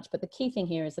these too much, but the key thing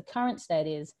here is the current state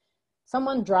is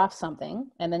someone drafts something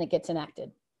and then it gets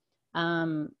enacted.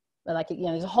 Like, you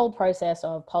know, there's a whole process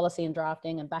of policy and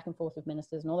drafting and back and forth with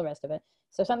ministers and all the rest of it.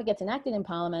 So something gets enacted in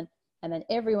Parliament, and then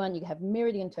you have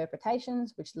myriad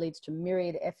interpretations, which leads to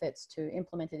myriad efforts to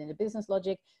implement it into business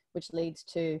logic, which leads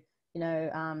to, you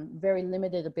know, very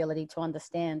limited ability to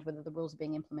understand whether the rules are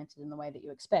being implemented in the way that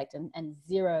you expect, and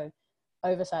zero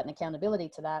oversight and accountability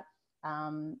to that.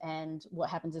 And what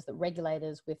happens is that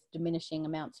regulators with diminishing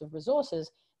amounts of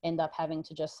resources end up having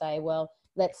to just say, well,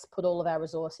 let's put all of our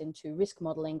resource into risk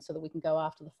modeling so that we can go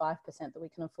after the 5% that we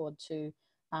can afford to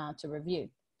review.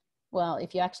 Well,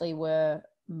 if you actually were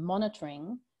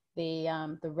monitoring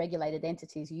the regulated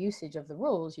entity's usage of the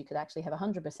rules, you could actually have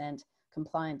 100%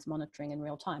 compliance monitoring in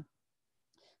real time.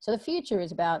 So the future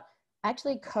is about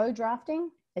actually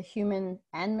co-drafting a human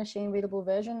and machine readable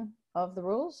version of the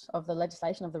rules, of the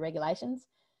legislation, of the regulations,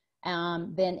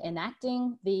 then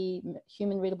enacting the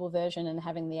human readable version and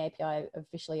having the API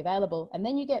officially available. And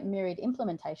then you get myriad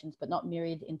implementations, but not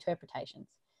myriad interpretations.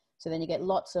 So then you get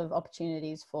lots of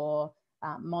opportunities for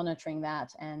monitoring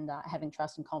that and having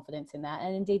trust and confidence in that,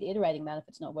 and indeed iterating that if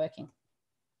it's not working.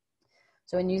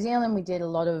 So in New Zealand, we did a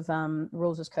lot of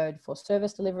rules as code for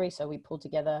service delivery. So we pulled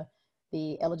together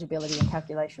the eligibility and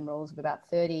calculation rules of about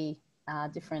 30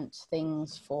 different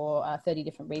things for 30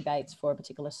 different rebates for a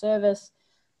particular service.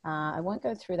 I won't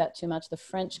go through that too much. The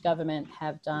French government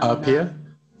have done... Pia?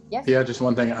 Yes? Pia, just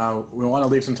one thing. We want to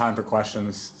leave some time for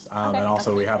questions. Okay. And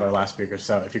also we have our last speaker.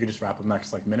 So if you could just wrap up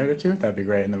next like minute or two, that'd be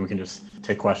great. And then we can just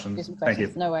take questions. Thank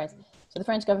you. No worries. So the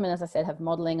French government, as I said, have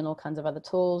modeling and all kinds of other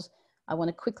tools. I want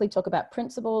to quickly talk about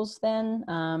principles then.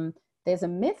 There's a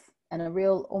myth and a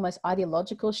real almost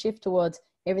ideological shift towards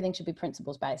everything should be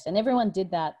principles based. And everyone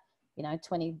did that, you know,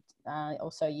 20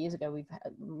 or so years ago. We've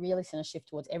really seen a shift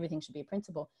towards everything should be a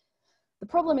principle. The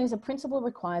problem is a principle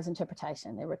requires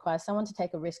interpretation. It requires someone to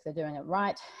take a risk they're doing it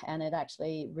right, and it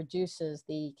actually reduces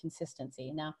the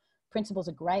consistency. Now, principles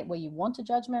are great where you want a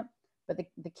judgment, but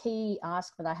the key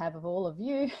ask that I have of all of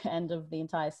you and of the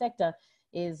entire sector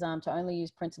is to only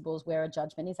use principles where a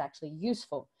judgment is actually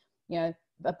useful. You know,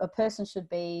 a person should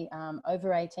be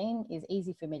over 18 is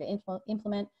easy for me to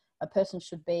implement. A person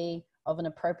should be of an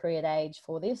appropriate age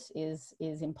for this is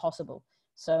impossible.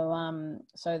 So,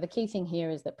 so the key thing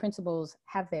here is that principles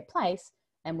have their place,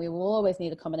 and we will always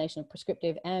need a combination of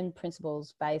prescriptive and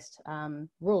principles-based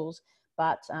rules,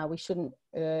 but we shouldn't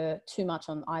too much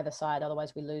on either side,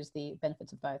 otherwise we lose the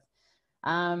benefits of both.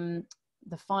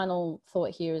 the final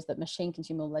thought here is that machine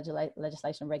consumer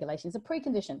legislation and regulation is a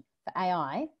precondition for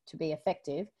AI to be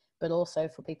effective, but also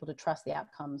for people to trust the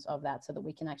outcomes of that so that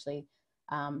we can actually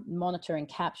monitor and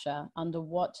capture under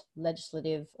what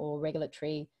legislative or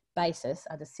regulatory basis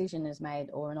a decision is made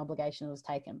or an obligation was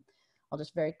taken. I'll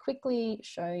just very quickly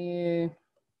show you,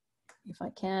 if I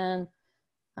can.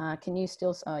 Can you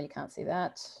still, oh, you can't see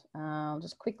that. I'll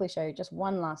just quickly show you just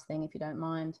one last thing, if you don't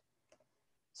mind.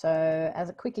 So as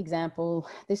a quick example,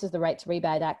 this is the Rates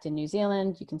Rebate Act in New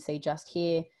Zealand. You can see just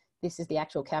here, this is the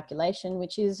actual calculation,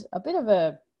 which is a bit of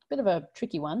a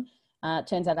tricky one. It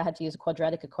turns out I had to use a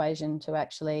quadratic equation to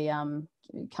actually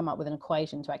come up with an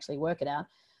equation to actually work it out.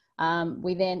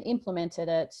 We then implemented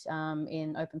it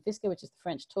in OpenFisca, which is the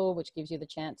French tool, which gives you the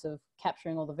chance of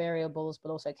capturing all the variables, but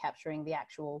also capturing the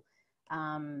actual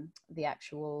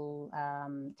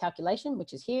calculation,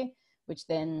 which is here, which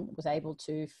then was able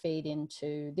to feed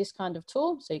into this kind of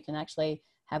tool. So you can actually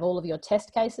have all of your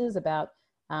test cases about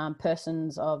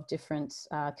persons of different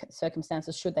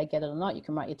circumstances, should they get it or not. You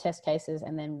can write your test cases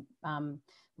and then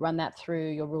run that through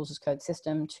your rules as code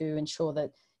system to ensure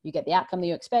that you get the outcome that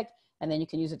you expect. And then you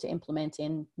can use it to implement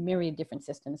in myriad different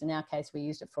systems. In our case, we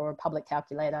used it for a public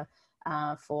calculator,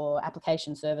 for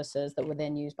application services that were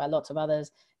then used by lots of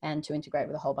others, and to integrate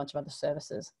with a whole bunch of other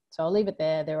services. So I'll leave it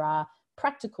there. There are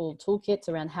practical toolkits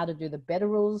around how to do the better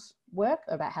rules work,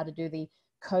 about how to do the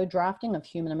code drafting of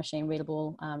human and machine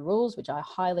readable rules, which I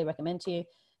highly recommend to you.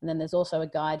 And then there's also a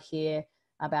guide here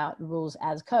about rules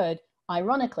as code.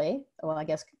 Ironically, well, I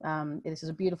guess this is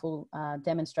a beautiful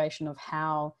demonstration of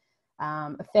how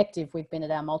effective we've been at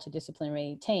our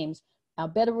multidisciplinary teams. Our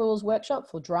Better Rules workshop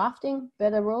for drafting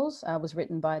better rules was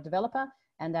written by a developer,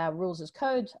 and our Rules as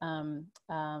Code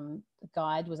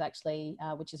guide was actually,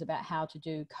 which is about how to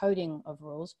do coding of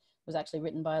rules, was actually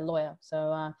written by a lawyer.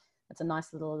 So that's a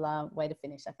nice little way to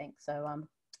finish, I think. So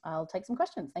I'll take some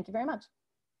questions. Thank you very much.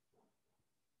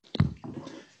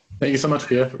 Thank you so much,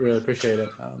 Pia. Really appreciate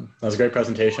it. That was a great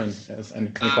presentation.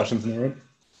 Any questions in the room?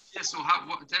 Yeah.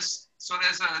 So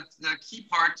there's the key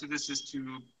part to this is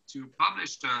to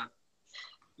publish the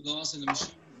laws in a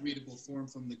machine readable form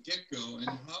from the get-go. And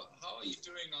how are you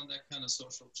doing on that kind of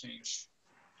social change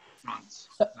front?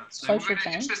 So it's really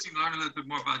interesting to learn a little bit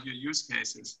more about your use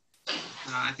cases.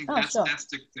 I think that's the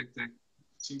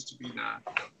seems to be the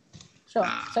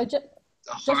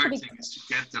hard thing is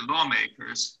to get the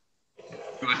lawmakers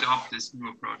to adopt this new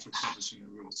approach of publishing the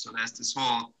rules. So there's this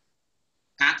whole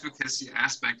advocacy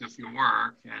aspect of your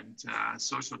work and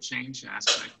social change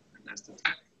aspect, and that's the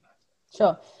technical.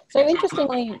 Sure. So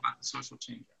interestingly, about the social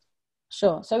change.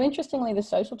 Sure. So interestingly, the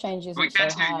social change isn't so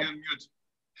hard. You on mute.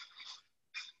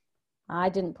 I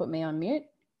didn't put me on mute.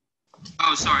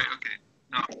 Oh, sorry. Okay.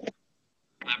 No,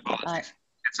 my apologies.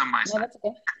 It's on my side. No, that's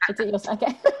okay. It's at your side.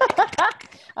 Okay.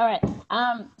 All right.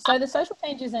 So the social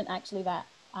change isn't actually that.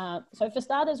 So for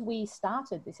starters, we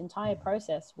started this entire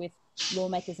process with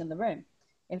lawmakers in the room.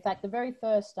 In fact, the very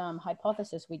first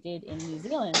hypothesis we did in New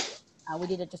Zealand, we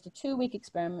did just a 2-week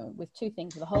experiment with two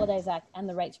things, the Holidays Act and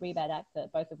the Rates Rebate Act,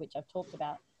 both of which I've talked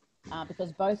about,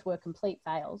 because both were complete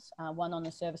fails, one on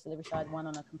the service delivery side, one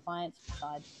on a compliance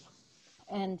side.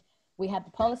 And we had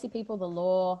the policy people, the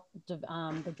law, the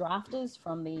drafters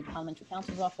from the Parliamentary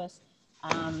Counsel's Office.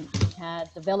 We had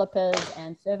developers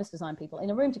and service design people in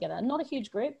a room together. Not a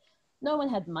huge group. No one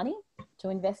had money to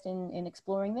invest in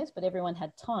exploring this, but everyone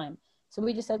had time. So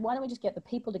we just said, why don't we just get the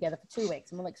people together for 2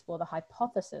 weeks and we'll explore the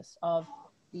hypothesis of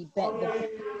the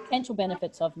potential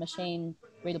benefits of machine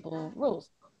readable rules.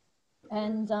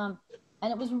 And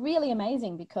it was really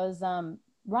amazing because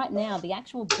right now the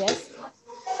actual best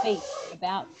speech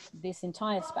about this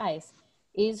entire space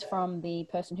is from the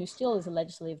person who still is a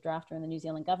legislative drafter in the New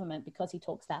Zealand government, because he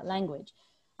talks that language.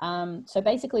 So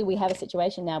basically we have a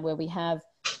situation now where we have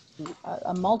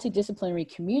a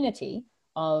multidisciplinary community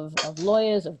of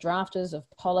lawyers, of drafters, of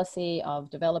policy, of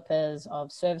developers,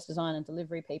 of service design and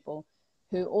delivery people,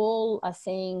 who all are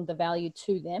seeing the value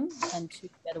to them and to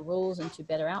better rules and to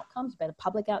better outcomes, better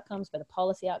public outcomes, better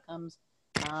policy outcomes,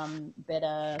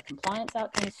 better compliance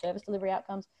outcomes, service delivery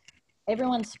outcomes.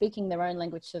 Everyone's speaking their own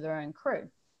language to their own crew.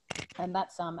 And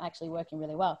that's actually working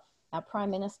really well. Our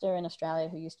Prime Minister in Australia,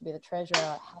 who used to be the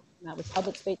Treasurer, helped them out with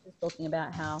public speeches talking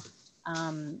about how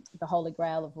the holy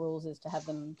grail of rules is to have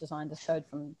them designed as code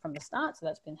from the start. So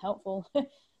that's been helpful.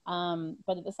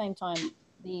 But at the same time,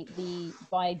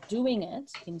 by doing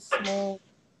it in small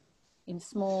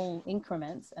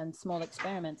increments and small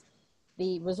experiments,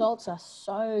 the results are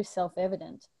so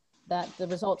self-evident that the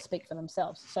results speak for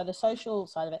themselves. So the social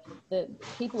side of it, the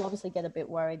people obviously get a bit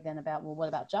worried then about, well, what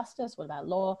about justice? What about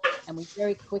law? And we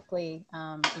very quickly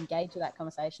engage with that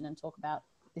conversation and talk about,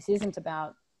 this isn't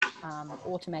about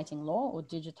automating law or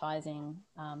digitizing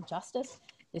justice.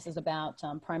 This is about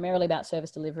primarily about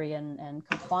service delivery and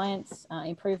compliance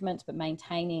improvements, but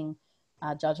maintaining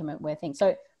judgment where things.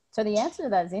 So the answer to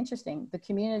that is interesting. The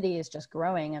community is just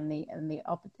growing, and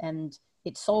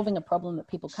it's solving a problem that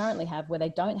people currently have where they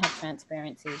don't have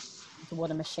transparency into what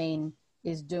a machine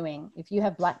is doing. If you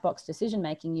have black box decision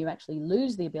making, you actually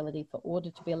lose the ability for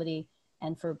auditability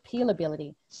and for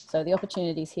appealability. So the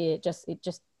opportunities here, it just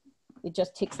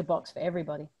ticks the box for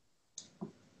everybody.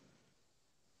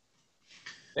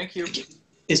 Thank you.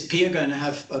 Is Pia going to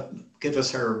have give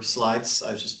us her slides?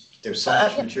 There's so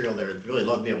much material there. I'd really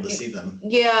love to be able to see them.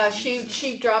 Yeah,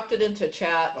 she dropped it into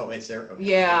chat. Oh, it's there. Okay.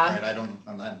 Yeah. All right,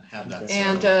 I'm not have that.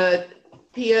 And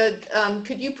Pia,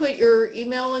 could you put your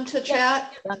email into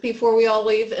chat before we all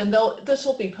leave? And this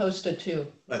will be posted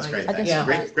too. That's great. Thanks. Yeah.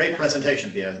 Great presentation,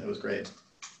 Pia. It was great.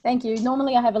 Thank you.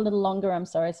 Normally I have a little longer. I'm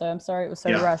sorry. So I'm sorry it was so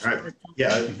rushed. Right.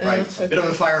 Yeah, right. A bit of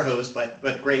a fire hose, but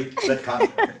great.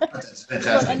 That's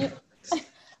fantastic.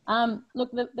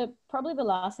 Look, probably the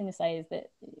last thing to say is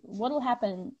that what will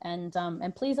happen, and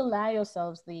please allow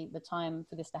yourselves the time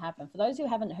for this to happen. For those who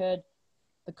haven't heard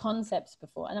the concepts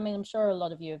before, and I mean, I'm sure a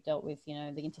lot of you have dealt with,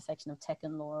 the intersection of tech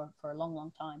and law for a long,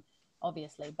 long time,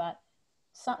 obviously, but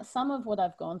some of what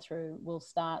I've gone through will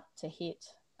start to hit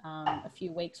a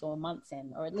few weeks or months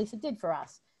in, or at least it did for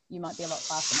us. You might be a lot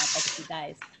faster, might take a few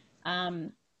days.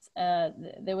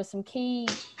 There were some key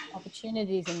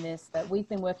opportunities in this that we've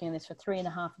been working on this for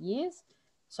 3.5 years.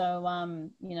 So,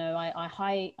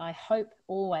 I hope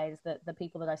always that the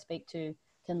people that I speak to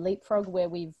can leapfrog where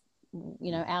we've,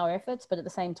 our efforts, but at the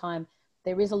same time,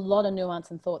 there is a lot of nuance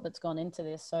and thought that's gone into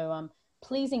this. So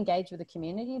please engage with the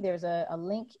community. There's a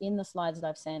link in the slides that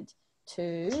I've sent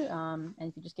to, and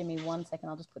if you just give me 1 second,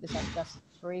 I'll just put this up just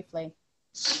briefly.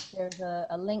 There's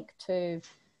a link to,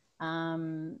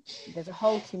 there's a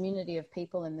whole community of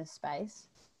people in this space.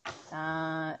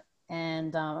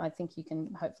 And I think you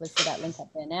can hopefully see that link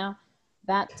up there now.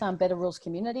 That Better Rules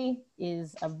community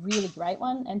is a really great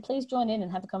one. And please join in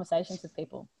and have conversations with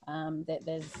people.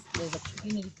 There's a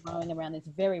community growing around this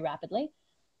very rapidly.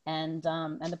 And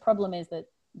the problem is that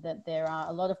there are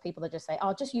a lot of people that just say,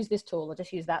 oh, just use this tool or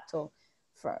just use that tool.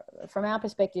 From our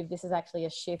perspective, this is actually a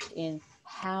shift in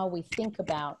how we think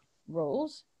about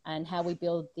rules and how we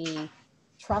build the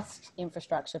trust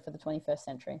infrastructure for the 21st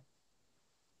century.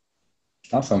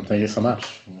 Awesome. Thank you so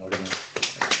much. Thank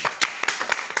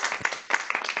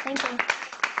you.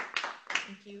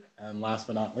 Thank you. And last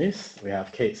but not least, we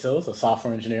have Kate Sills, a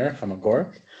software engineer from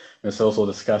Agoric. Ms. Sills will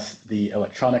discuss the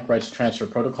Electronic Rights Transfer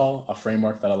Protocol, a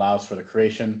framework that allows for the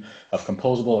creation of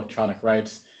composable electronic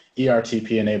rights.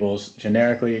 ERTP enables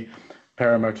generically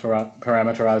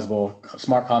parameterizable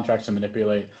smart contracts to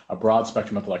manipulate a broad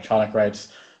spectrum of electronic rights,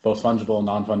 both fungible,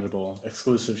 non-fungible,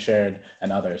 exclusive, shared,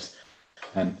 and others.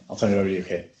 And I'll turn it over to you,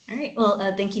 Kate. All right. Well,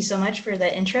 thank you so much for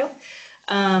the intro.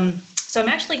 So I'm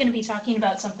actually going to be talking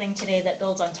about something today that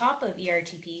builds on top of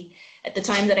ERTP. At the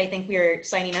time that I think we were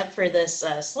signing up for this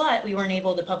slot, we weren't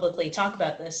able to publicly talk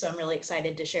about this, so I'm really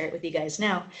excited to share it with you guys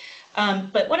now.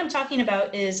 But what I'm talking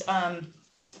about is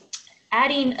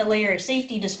adding a layer of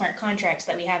safety to smart contracts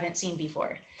that we haven't seen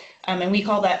before. And we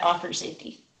call that offer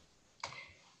safety.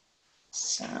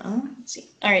 So let's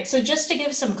see. All right, so just to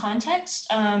give some context,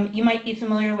 you might be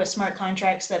familiar with smart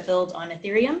contracts that build on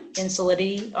Ethereum and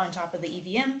Solidity on top of the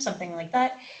EVM, something like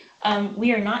that.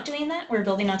 We are not doing that. We're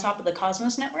building on top of the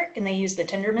Cosmos network, and they use the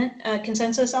Tendermint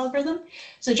consensus algorithm.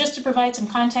 So just to provide some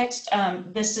context,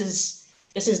 this is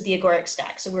the Agoric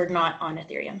stack, so we're not on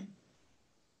Ethereum.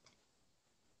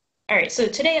 All right, so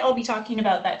today I'll be talking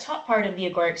about that top part of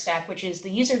the Agoric stack, which is the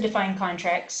user-defined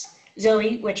contracts,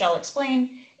 Zoe, which I'll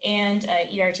explain, and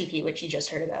ERTP, which you just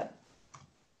heard about.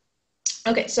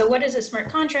 Okay, so what is a smart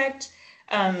contract?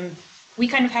 We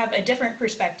kind of have a different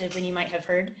perspective than you might have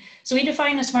heard. So we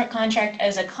define a smart contract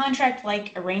as a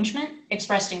contract-like arrangement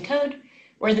expressed in code,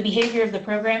 where the behavior of the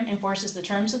program enforces the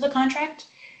terms of the contract.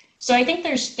 So I think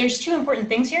there's two important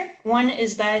things here. One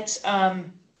is that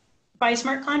by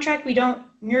smart contract, we don't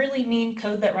merely mean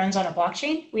code that runs on a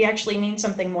blockchain. We actually mean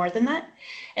something more than that.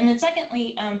 And then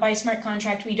secondly, by smart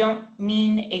contract, we don't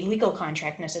mean a legal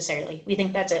contract necessarily. We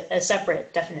think that's a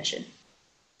separate definition.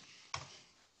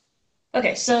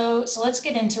 Okay, so let's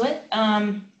get into it.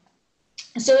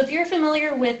 So if you're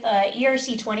familiar with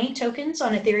ERC20 tokens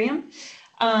on Ethereum,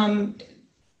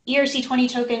 ERC20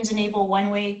 tokens enable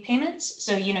one-way payments.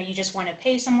 So, you just want to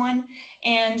pay someone.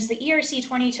 And the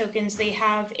ERC20 tokens, they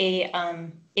have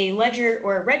a ledger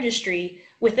or a registry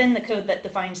within the code that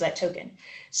defines that token.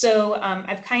 So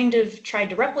I've kind of tried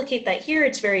to replicate that here.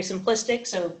 It's very simplistic,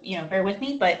 so bear with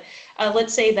me. But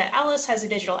let's say that Alice has a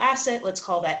digital asset. Let's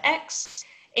call that X,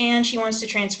 and she wants to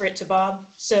transfer it to Bob.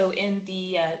 So in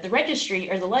the registry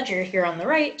or the ledger here on the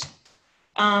right,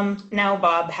 now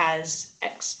Bob has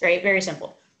X. Right? Very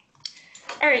simple.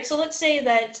 All right, so let's say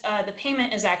that the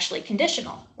payment is actually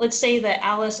conditional. Let's say that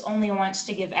Alice only wants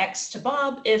to give X to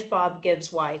Bob if Bob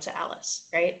gives Y to Alice,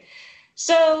 right?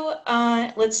 So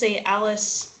let's say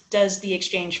Alice does the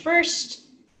exchange first,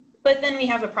 but then we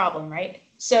have a problem, right?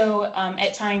 So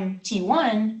at time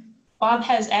T1, Bob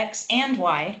has X and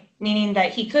Y, meaning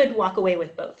that he could walk away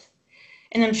with both.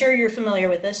 And I'm sure you're familiar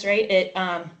with this, right? It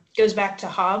goes back to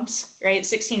Hobbes, right?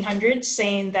 1600s,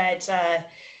 saying that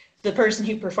the person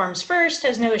who performs first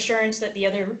has no assurance that the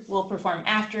other will perform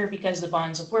after because the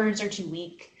bonds of words are too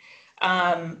weak.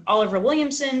 Oliver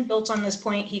Williamson built on this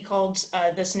point. He called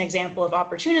this an example of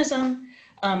opportunism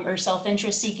or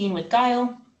self-interest seeking with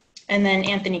guile. And then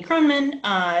Anthony Kronman,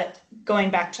 going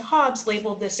back to Hobbes,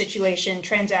 labeled this situation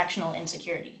transactional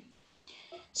insecurity.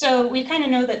 So we kind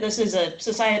of know that this is a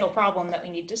societal problem that we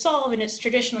need to solve, and it's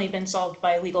traditionally been solved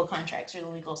by legal contracts or the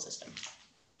legal system.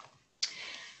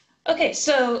 Okay,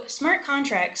 so smart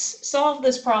contracts solve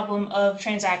this problem of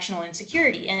transactional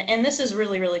insecurity, and this is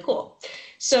really, really cool.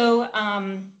 So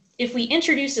if we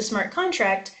introduce a smart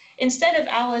contract, instead of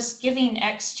Alice giving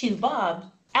X to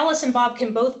Bob, Alice and Bob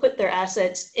can both put their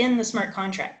assets in the smart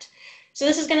contract. So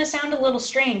this is going to sound a little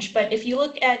strange, but if you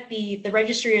look at the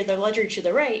registry or the ledger to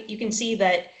the right, you can see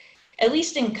that at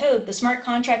least in code, the smart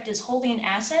contract is holding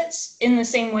assets in the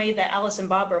same way that Alice and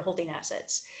Bob are holding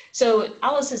assets. So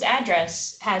Alice's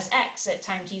address has X at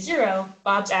time T0,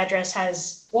 Bob's address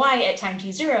has Y at time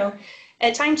T0.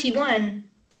 At time T1,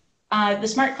 the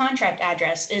smart contract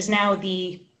address is now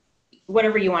the,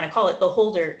 whatever you want to call it, the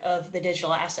holder of the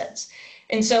digital assets.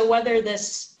 And so whether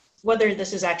this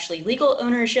is actually legal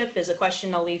ownership is a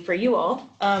question I'll leave for you all.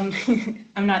 I'm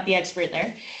not the expert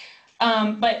there.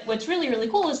 But what's really, really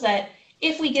cool is that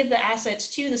if we give the assets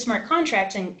to the smart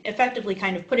contract and effectively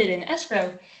kind of put it in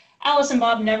escrow, Alice and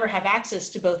Bob never have access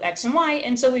to both X and Y,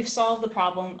 and so we've solved the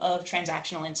problem of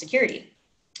transactional insecurity.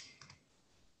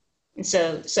 And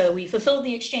so we fulfilled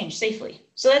the exchange safely.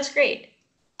 So that's great.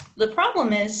 The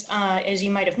problem is, as you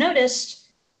might have noticed,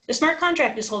 the smart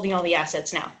contract is holding all the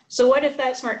assets now. So what if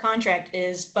that smart contract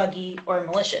is buggy or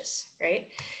malicious,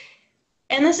 right?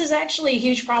 And this is actually a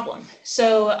huge problem.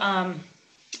 So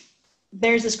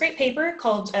there's this great paper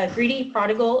called Greedy,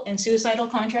 Prodigal, and Suicidal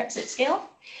Contracts at Scale.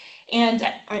 And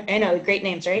I know, great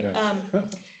names, right? Yeah.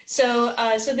 So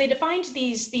they defined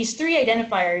these three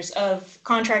identifiers of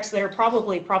contracts that are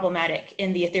probably problematic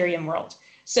in the Ethereum world.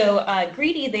 So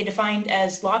greedy, they defined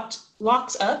as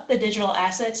locks up the digital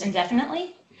assets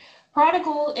indefinitely.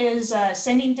 Prodigal is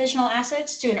sending digital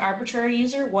assets to an arbitrary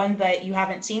user, one that you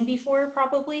haven't seen before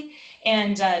probably,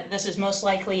 and this is most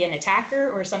likely an attacker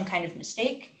or some kind of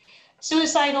mistake.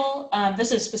 Suicidal,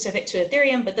 this is specific to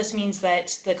Ethereum, but this means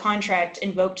that the contract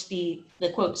invoked the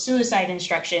quote suicide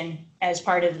instruction as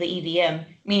part of the EVM,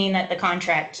 meaning that the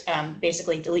contract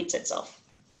basically deletes itself.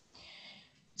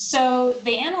 So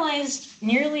they analyzed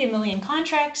nearly 1 million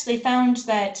contracts. They found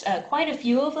that quite a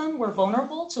few of them were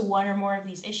vulnerable to one or more of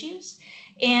these issues.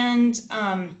 And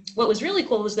what was really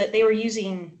cool was that they were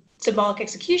using symbolic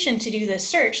execution to do this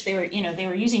search. They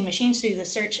were using machines to do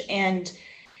this search, and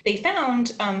they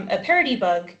found a parity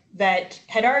bug that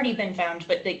had already been found,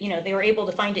 but they were able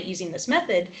to find it using this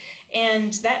method.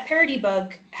 And that parity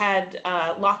bug had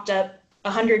locked up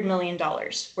 $100 million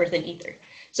worth in Ether.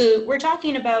 So we're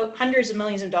talking about hundreds of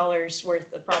millions of dollars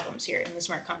worth of problems here in the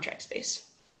smart contract space.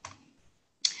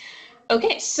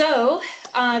 Okay, so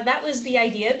that was the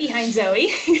idea behind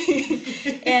Zoe.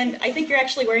 And I think you're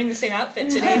actually wearing the same outfit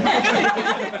today.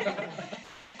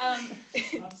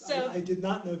 I did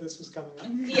not know this was coming up.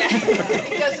 Yeah,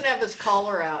 he doesn't have his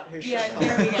collar out. Yeah,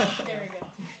 there we go.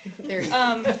 There we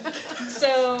go.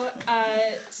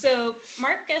 So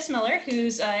Mark S. Miller,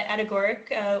 who's at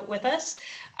Agoric with us,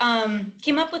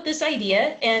 came up with this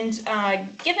idea. And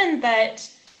given that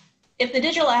if the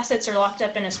digital assets are locked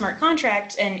up in a smart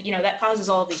contract and that causes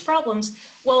all of these problems,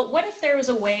 well, what if there was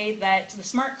a way that the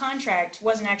smart contract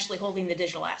wasn't actually holding the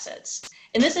digital assets?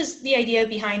 And this is the idea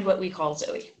behind what we call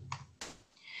Zoe.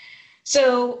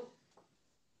 So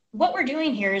what we're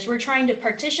doing here is we're trying to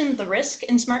partition the risk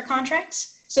in smart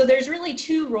contracts. So there's really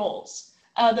two roles.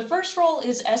 The first role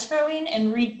is escrowing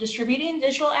and redistributing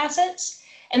digital assets.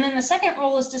 And then the second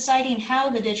role is deciding how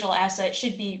the digital asset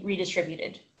should be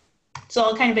redistributed. So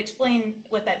I'll kind of explain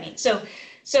what that means.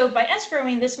 So by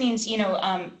escrowing, this means,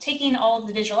 taking all of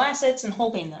the digital assets and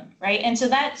holding them, right? And so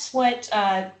that's what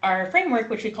our framework,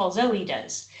 which we call Zoe,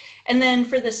 does. And then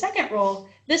for the second role,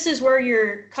 this is where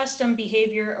your custom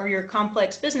behavior or your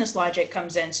complex business logic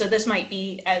comes in. So this might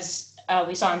be, as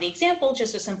we saw in the example,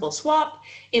 just a simple swap.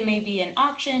 It may be an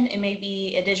auction. It may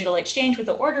be a digital exchange with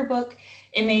an order book.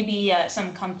 It may be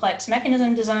some complex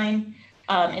mechanism design.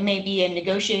 It may be a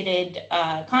negotiated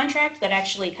contract that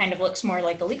actually kind of looks more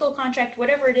like a legal contract.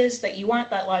 Whatever it is that you want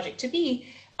that logic to be,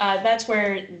 that's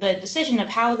where the decision of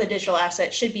how the digital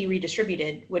asset should be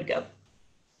redistributed would go.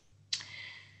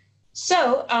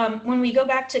 So when we go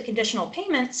back to conditional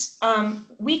payments,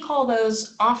 we call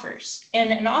those offers.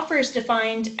 And an offer is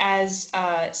defined as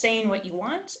saying what you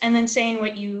want and then saying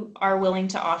what you are willing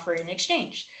to offer in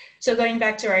exchange. So going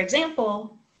back to our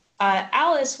example,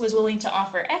 Alice was willing to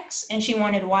offer X and she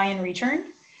wanted Y in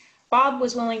return. Bob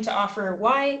was willing to offer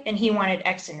Y and he wanted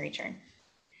X in return.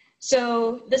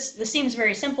 So this seems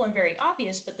very simple and very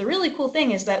obvious, but the really cool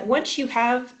thing is that once you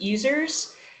have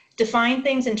users define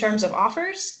things in terms of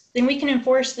offers, then we can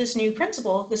enforce this new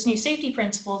principle, this new safety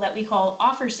principle that we call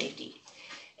offer safety.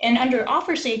 And under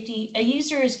offer safety, a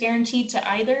user is guaranteed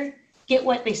to either get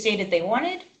what they stated they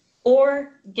wanted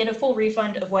or get a full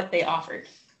refund of what they offered.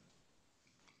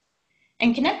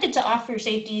 And connected to offer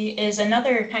safety is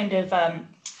another kind of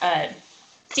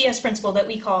CS principle that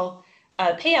we call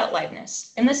payout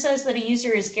liveness. And this says that a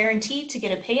user is guaranteed to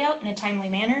get a payout in a timely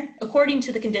manner according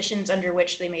to the conditions under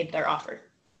which they made their offer.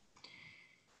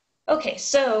 Okay,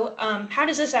 so how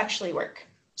does this actually work?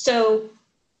 So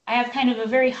I have kind of a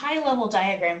very high level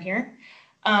diagram here.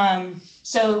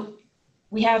 So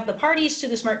we have the parties to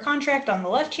the smart contract on the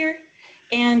left here,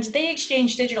 and they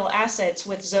exchange digital assets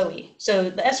with Zoe. So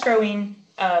the escrowing,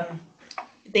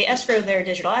 they escrow their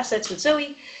digital assets with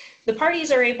Zoe. The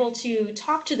parties are able to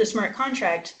talk to the smart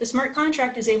contract. The smart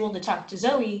contract is able to talk to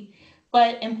Zoe,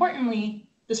 but importantly,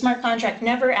 the smart contract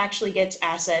never actually gets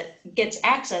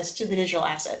access to the digital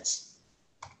assets.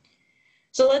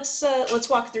 So let's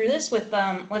walk through this with,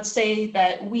 let's say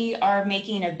that we are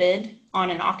making a bid on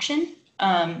an auction.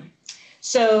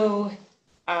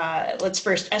 Let's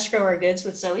first escrow our goods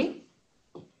with Zoe.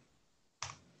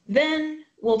 Then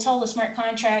we'll tell the smart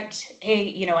contract,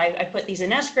 hey, I put these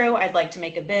in escrow. I'd like to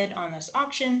make a bid on this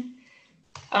auction.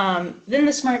 Then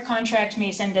the smart contract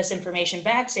may send us information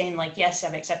back saying like, yes,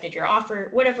 I've accepted your offer.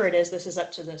 Whatever it is, this is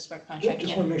up to the smart contract.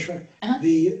 Just want to make sure.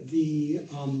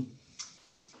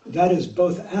 That is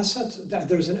both assets.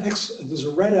 There's an X. There's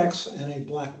a red X and a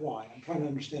black Y. I'm trying to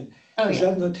understand. Does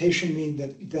that notation mean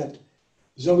that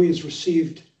Zoe has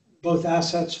received both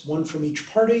assets, one from each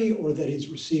party, or that he's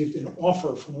received an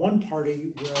offer from one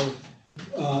party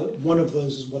where one of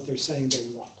those is what they're saying they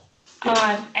want?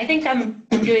 I think I'm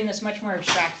doing this much more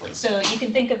abstractly. So you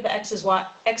can think of the X and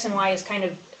Y as kind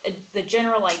of the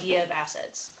general idea of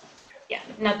assets. Yeah,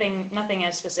 nothing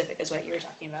as specific as what you were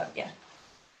talking about. Yeah.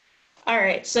 All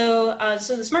right. So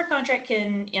the smart contract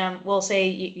will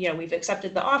say, we've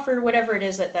accepted the offer, whatever it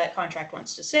is that contract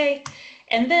wants to say.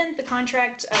 And then the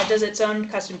contract does its own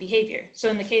custom behavior. So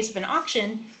in the case of an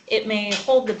auction, it may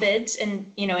hold the bids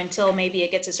and, until maybe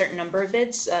it gets a certain number of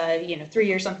bids,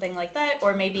 3 or something like that,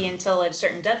 or maybe until a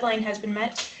certain deadline has been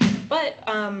met. But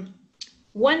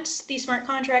once the smart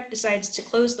contract decides to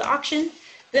close the auction,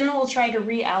 then it will try to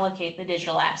reallocate the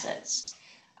digital assets.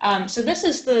 So this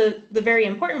is the very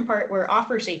important part where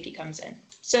offer safety comes in.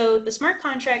 So the smart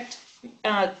contract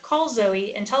calls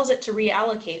Zoe and tells it to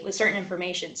reallocate with certain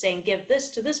information, saying, give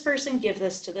this to this person, give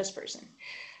this to this person.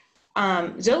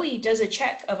 Zoe does a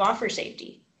check of offer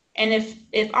safety. And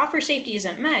if offer safety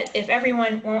isn't met, if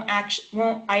everyone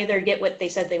won't either get what they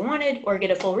said they wanted or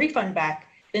get a full refund back,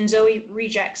 then Zoe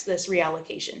rejects this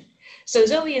reallocation. So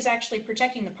Zoe is actually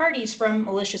protecting the parties from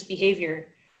malicious behavior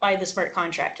by the smart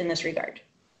contract in this regard.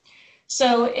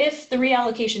 So if the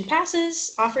reallocation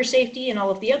passes, offer safety and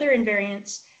all of the other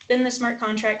invariants, then the smart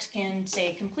contract can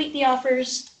say complete the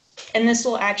offers, and this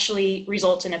will actually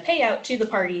result in a payout to the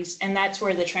parties, and that's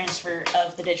where the transfer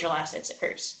of the digital assets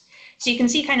occurs. So you can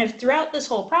see kind of throughout this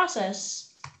whole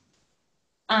process,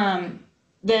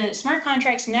 the smart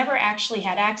contracts never actually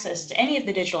had access to any of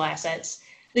the digital assets.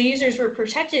 The users were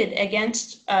protected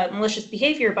against malicious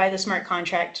behavior by the smart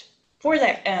contract for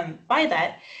that, by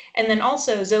that, and then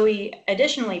also Zoe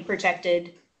additionally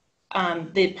protected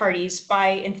the parties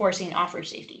by enforcing offer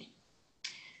safety.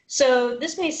 So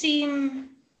this may seem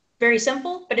very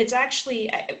simple, but it's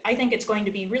actually, I think it's going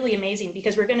to be really amazing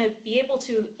because we're going to be able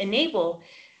to enable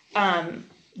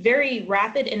very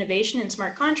rapid innovation in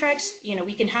smart contracts. You know,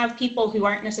 we can have people who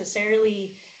aren't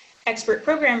necessarily expert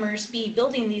programmers be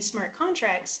building these smart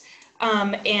contracts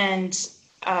and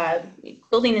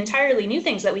building entirely new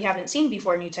things that we haven't seen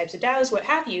before, new types of DAOs, what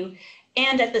have you.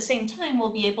 And at the same time,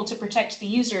 we'll be able to protect the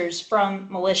users from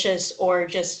malicious or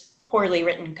just poorly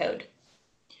written code.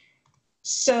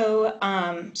 So,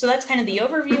 so that's kind of the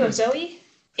overview of Zoe.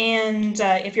 And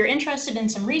if you're interested in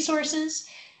some resources,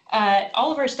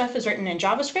 all of our stuff is written in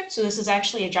JavaScript. So this is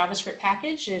actually a JavaScript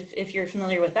package. If you're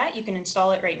familiar with that, you can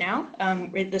install it right now.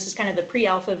 This is kind of the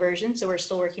pre-alpha version, so we're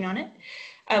still working on it.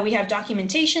 We have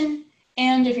documentation,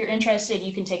 and if you're interested,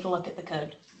 you can take a look at the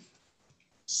code.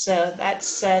 So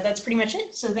that's pretty much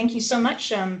it. So thank you so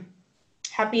much.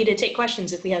 Happy to take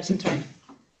questions if we have some time.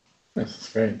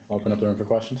 That's great. I'll open up the room for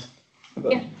questions.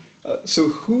 Yeah. So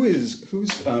who's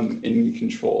in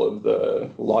control of the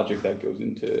logic that goes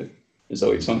into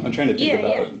Zoe? So I'm trying to think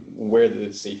about where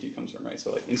the safety comes from, right?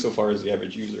 So like insofar as the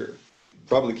average user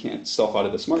probably can't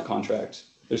self-audit a smart contract,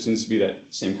 there seems to be that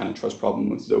same kind of trust problem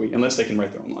with Zoe, unless they can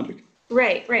write their own logic.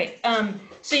 Right, right.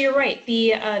 So you're right.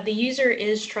 The user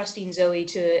is trusting Zoe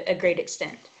to a great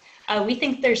extent. We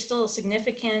think there's still a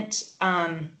significant,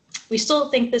 we still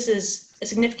think this is a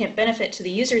significant benefit to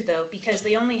the user though, because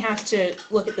they only have to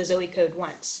look at the Zoe code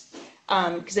once,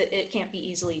 because it can't be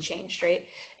easily changed, right?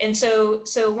 And so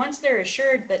once they're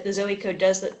assured that the Zoe code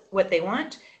does what they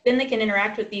want, then they can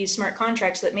interact with these smart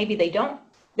contracts that maybe they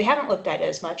haven't looked at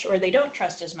as much, or they don't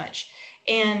trust as much.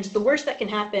 And the worst that can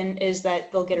happen is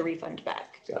that they'll get a refund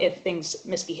back if things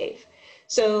misbehave.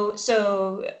 So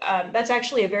that's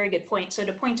actually a very good point. So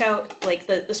to point out, like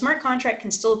the smart contract can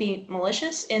still be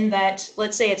malicious in that,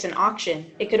 let's say it's an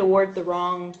auction, it could award the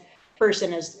wrong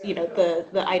person as, you know,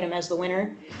 the item as the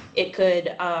winner. It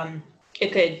could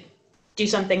do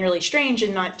something really strange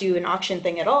and not do an auction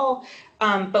thing at all.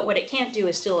 But what it can't do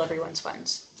is steal everyone's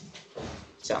funds.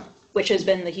 So, which has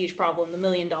been the huge problem, the $1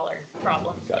 million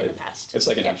problem in the past. It's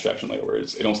like an abstraction layer where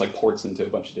it almost like ports into a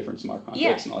bunch of different smart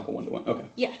contracts, not like a one-to-one. Okay.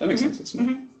 Yeah. That makes sense. It's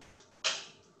smart.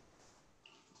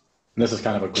 This is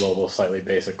kind of a global, slightly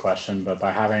basic question, but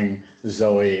by having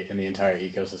Zoe in the entire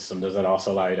ecosystem, does that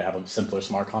also allow you to have a simpler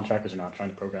smart contract because you're not trying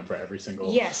to program for every single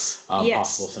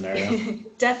possible scenario?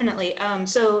 Definitely.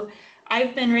 So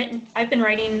I've been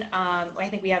writing, I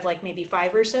think we have like maybe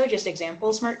 5 or so just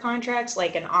example smart contracts,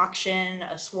 like an auction,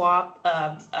 a swap,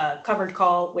 a covered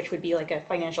call, which would be like a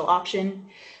financial option,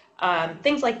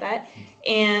 things like that.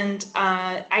 And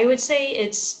I would say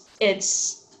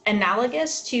it's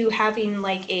analogous to having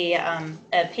like a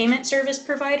payment service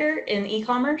provider in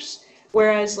e-commerce.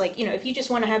 Whereas, like, you know, if you just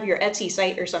want to have your Etsy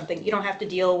site or something, you don't have to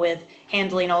deal with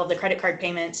handling all of the credit card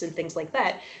payments and things like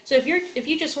that. So if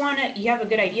you just want to, you have a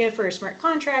good idea for a smart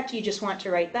contract, you just want to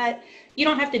write that, you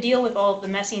don't have to deal with all of the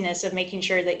messiness of making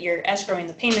sure that you're escrowing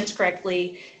the payments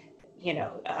correctly, you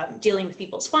know, dealing with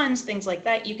people's funds, things like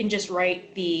that. You can just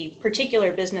write the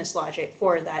particular business logic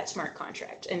for that smart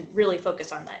contract and really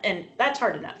focus on that. And that's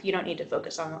hard enough. You don't need to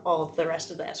focus on all of the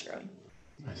rest of the escrowing.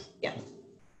 Nice. Yeah.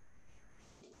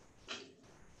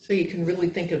 So you can really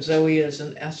think of Zoe as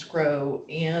an escrow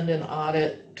and an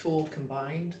audit tool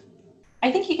combined?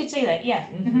 I think you could say that, yeah.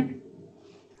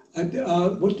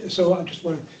 So I just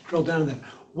want to drill down on that.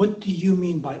 What do you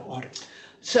mean by audit?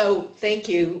 So thank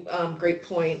you, great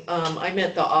point. I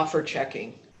meant the offer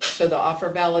checking. So the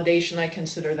offer validation, I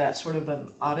consider that sort of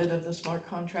an audit of the smart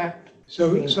contract.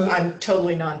 So I'm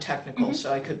totally non-technical,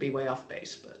 so I could be way off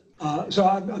base, but. So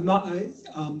I'm not,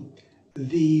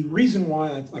 the reason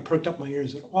why I perked up my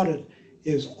ears at audit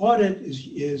is,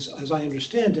 as I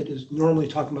understand it, is normally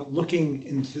talking about looking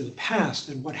into the past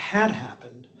and what had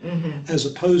happened, as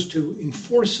opposed to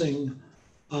enforcing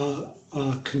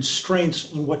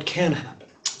constraints on what can happen.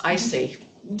 I see.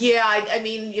 Yeah, I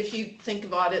mean, if you think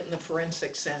about it in the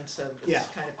forensic sense of this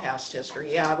kind of past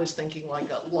history, I was thinking like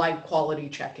a live quality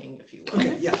checking, if you will.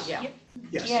 Okay, yes. Yeah.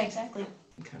 Yes. Yeah, exactly.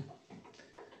 Okay.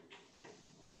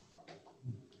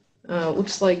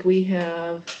 Looks like we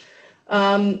have,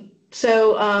 Yongjing,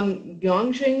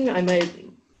 I might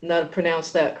not have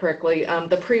pronounced that correctly.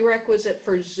 The prerequisite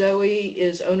for Zoe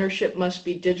is ownership must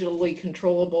be digitally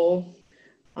controllable.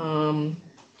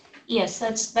 Yes,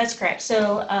 that's correct.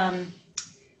 So,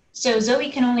 so Zoe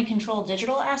can only control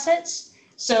digital assets.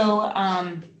 So,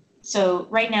 so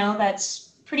right now that's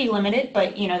pretty limited,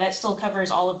 but you know that still covers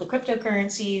all of the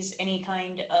cryptocurrencies, any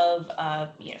kind of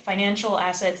financial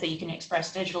assets that you can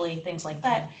express digitally, things like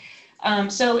that.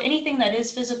 So anything that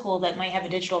is physical that might have a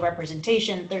digital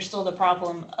representation, there's still the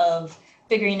problem of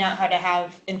figuring out how to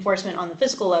have enforcement on the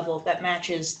physical level that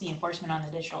matches the enforcement on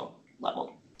the digital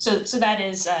level. So that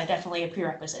is definitely a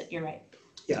prerequisite. You're right.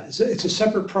 Yeah, it's a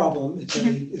separate problem.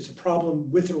 It's a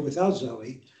problem with or without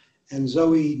Zoe, and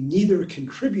Zoe neither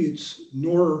contributes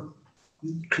to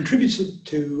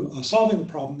solving the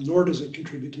problem, nor does it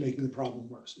contribute to making the problem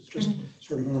worse. It's just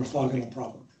sort of an orthogonal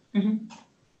problem.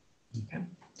 Okay.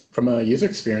 From a user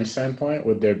experience standpoint,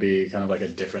 would there be kind of like a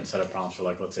different set of problems for,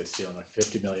 like, let's say stealing like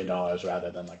 $50 million rather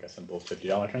than like a simple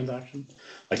 $50 transaction?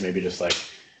 Like maybe just like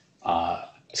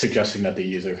suggesting that the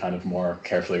user kind of more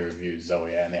carefully reviews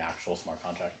Zoe and the actual smart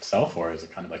contract itself, or is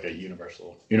it kind of like a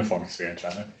uniform experience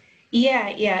rather?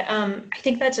 Yeah. I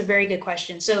think that's a very good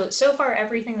question. So far,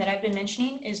 everything that I've been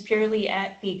mentioning is purely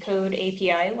at the code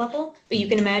API level, but you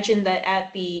can imagine that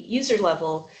at the user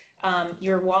level,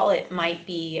 your wallet might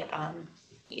be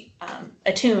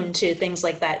attuned to things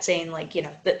like that, saying like,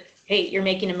 that, hey, you're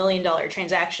making $1 million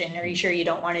transaction. Are you sure you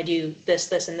don't want to do this,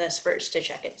 this, and this first to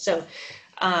check it? So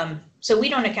we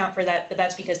don't account for that, but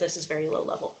that's because this is very low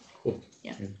level. Cool.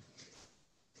 Yeah.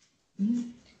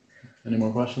 Any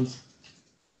more questions?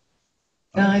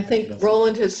 I think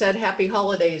Roland has said happy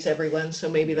holidays, everyone, so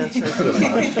maybe that's right.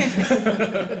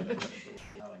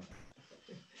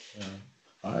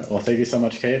 All right. Well, thank you so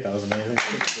much, Kate. That was amazing.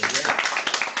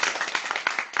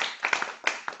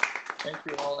 Thank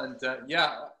you all. And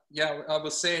yeah, I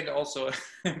was saying also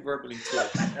verbally too.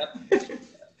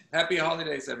 Happy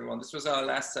holidays, everyone. This was our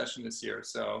last session this year.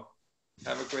 So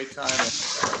have a great time. And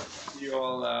see you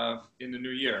all in the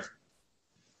new year.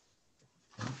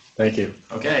 Thank you.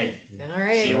 Okay. All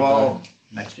right. See you all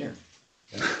next year.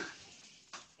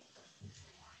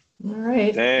 All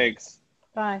right. Thanks.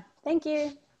 Bye. Thank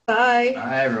you. Bye.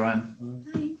 Bye, everyone.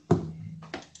 Bye.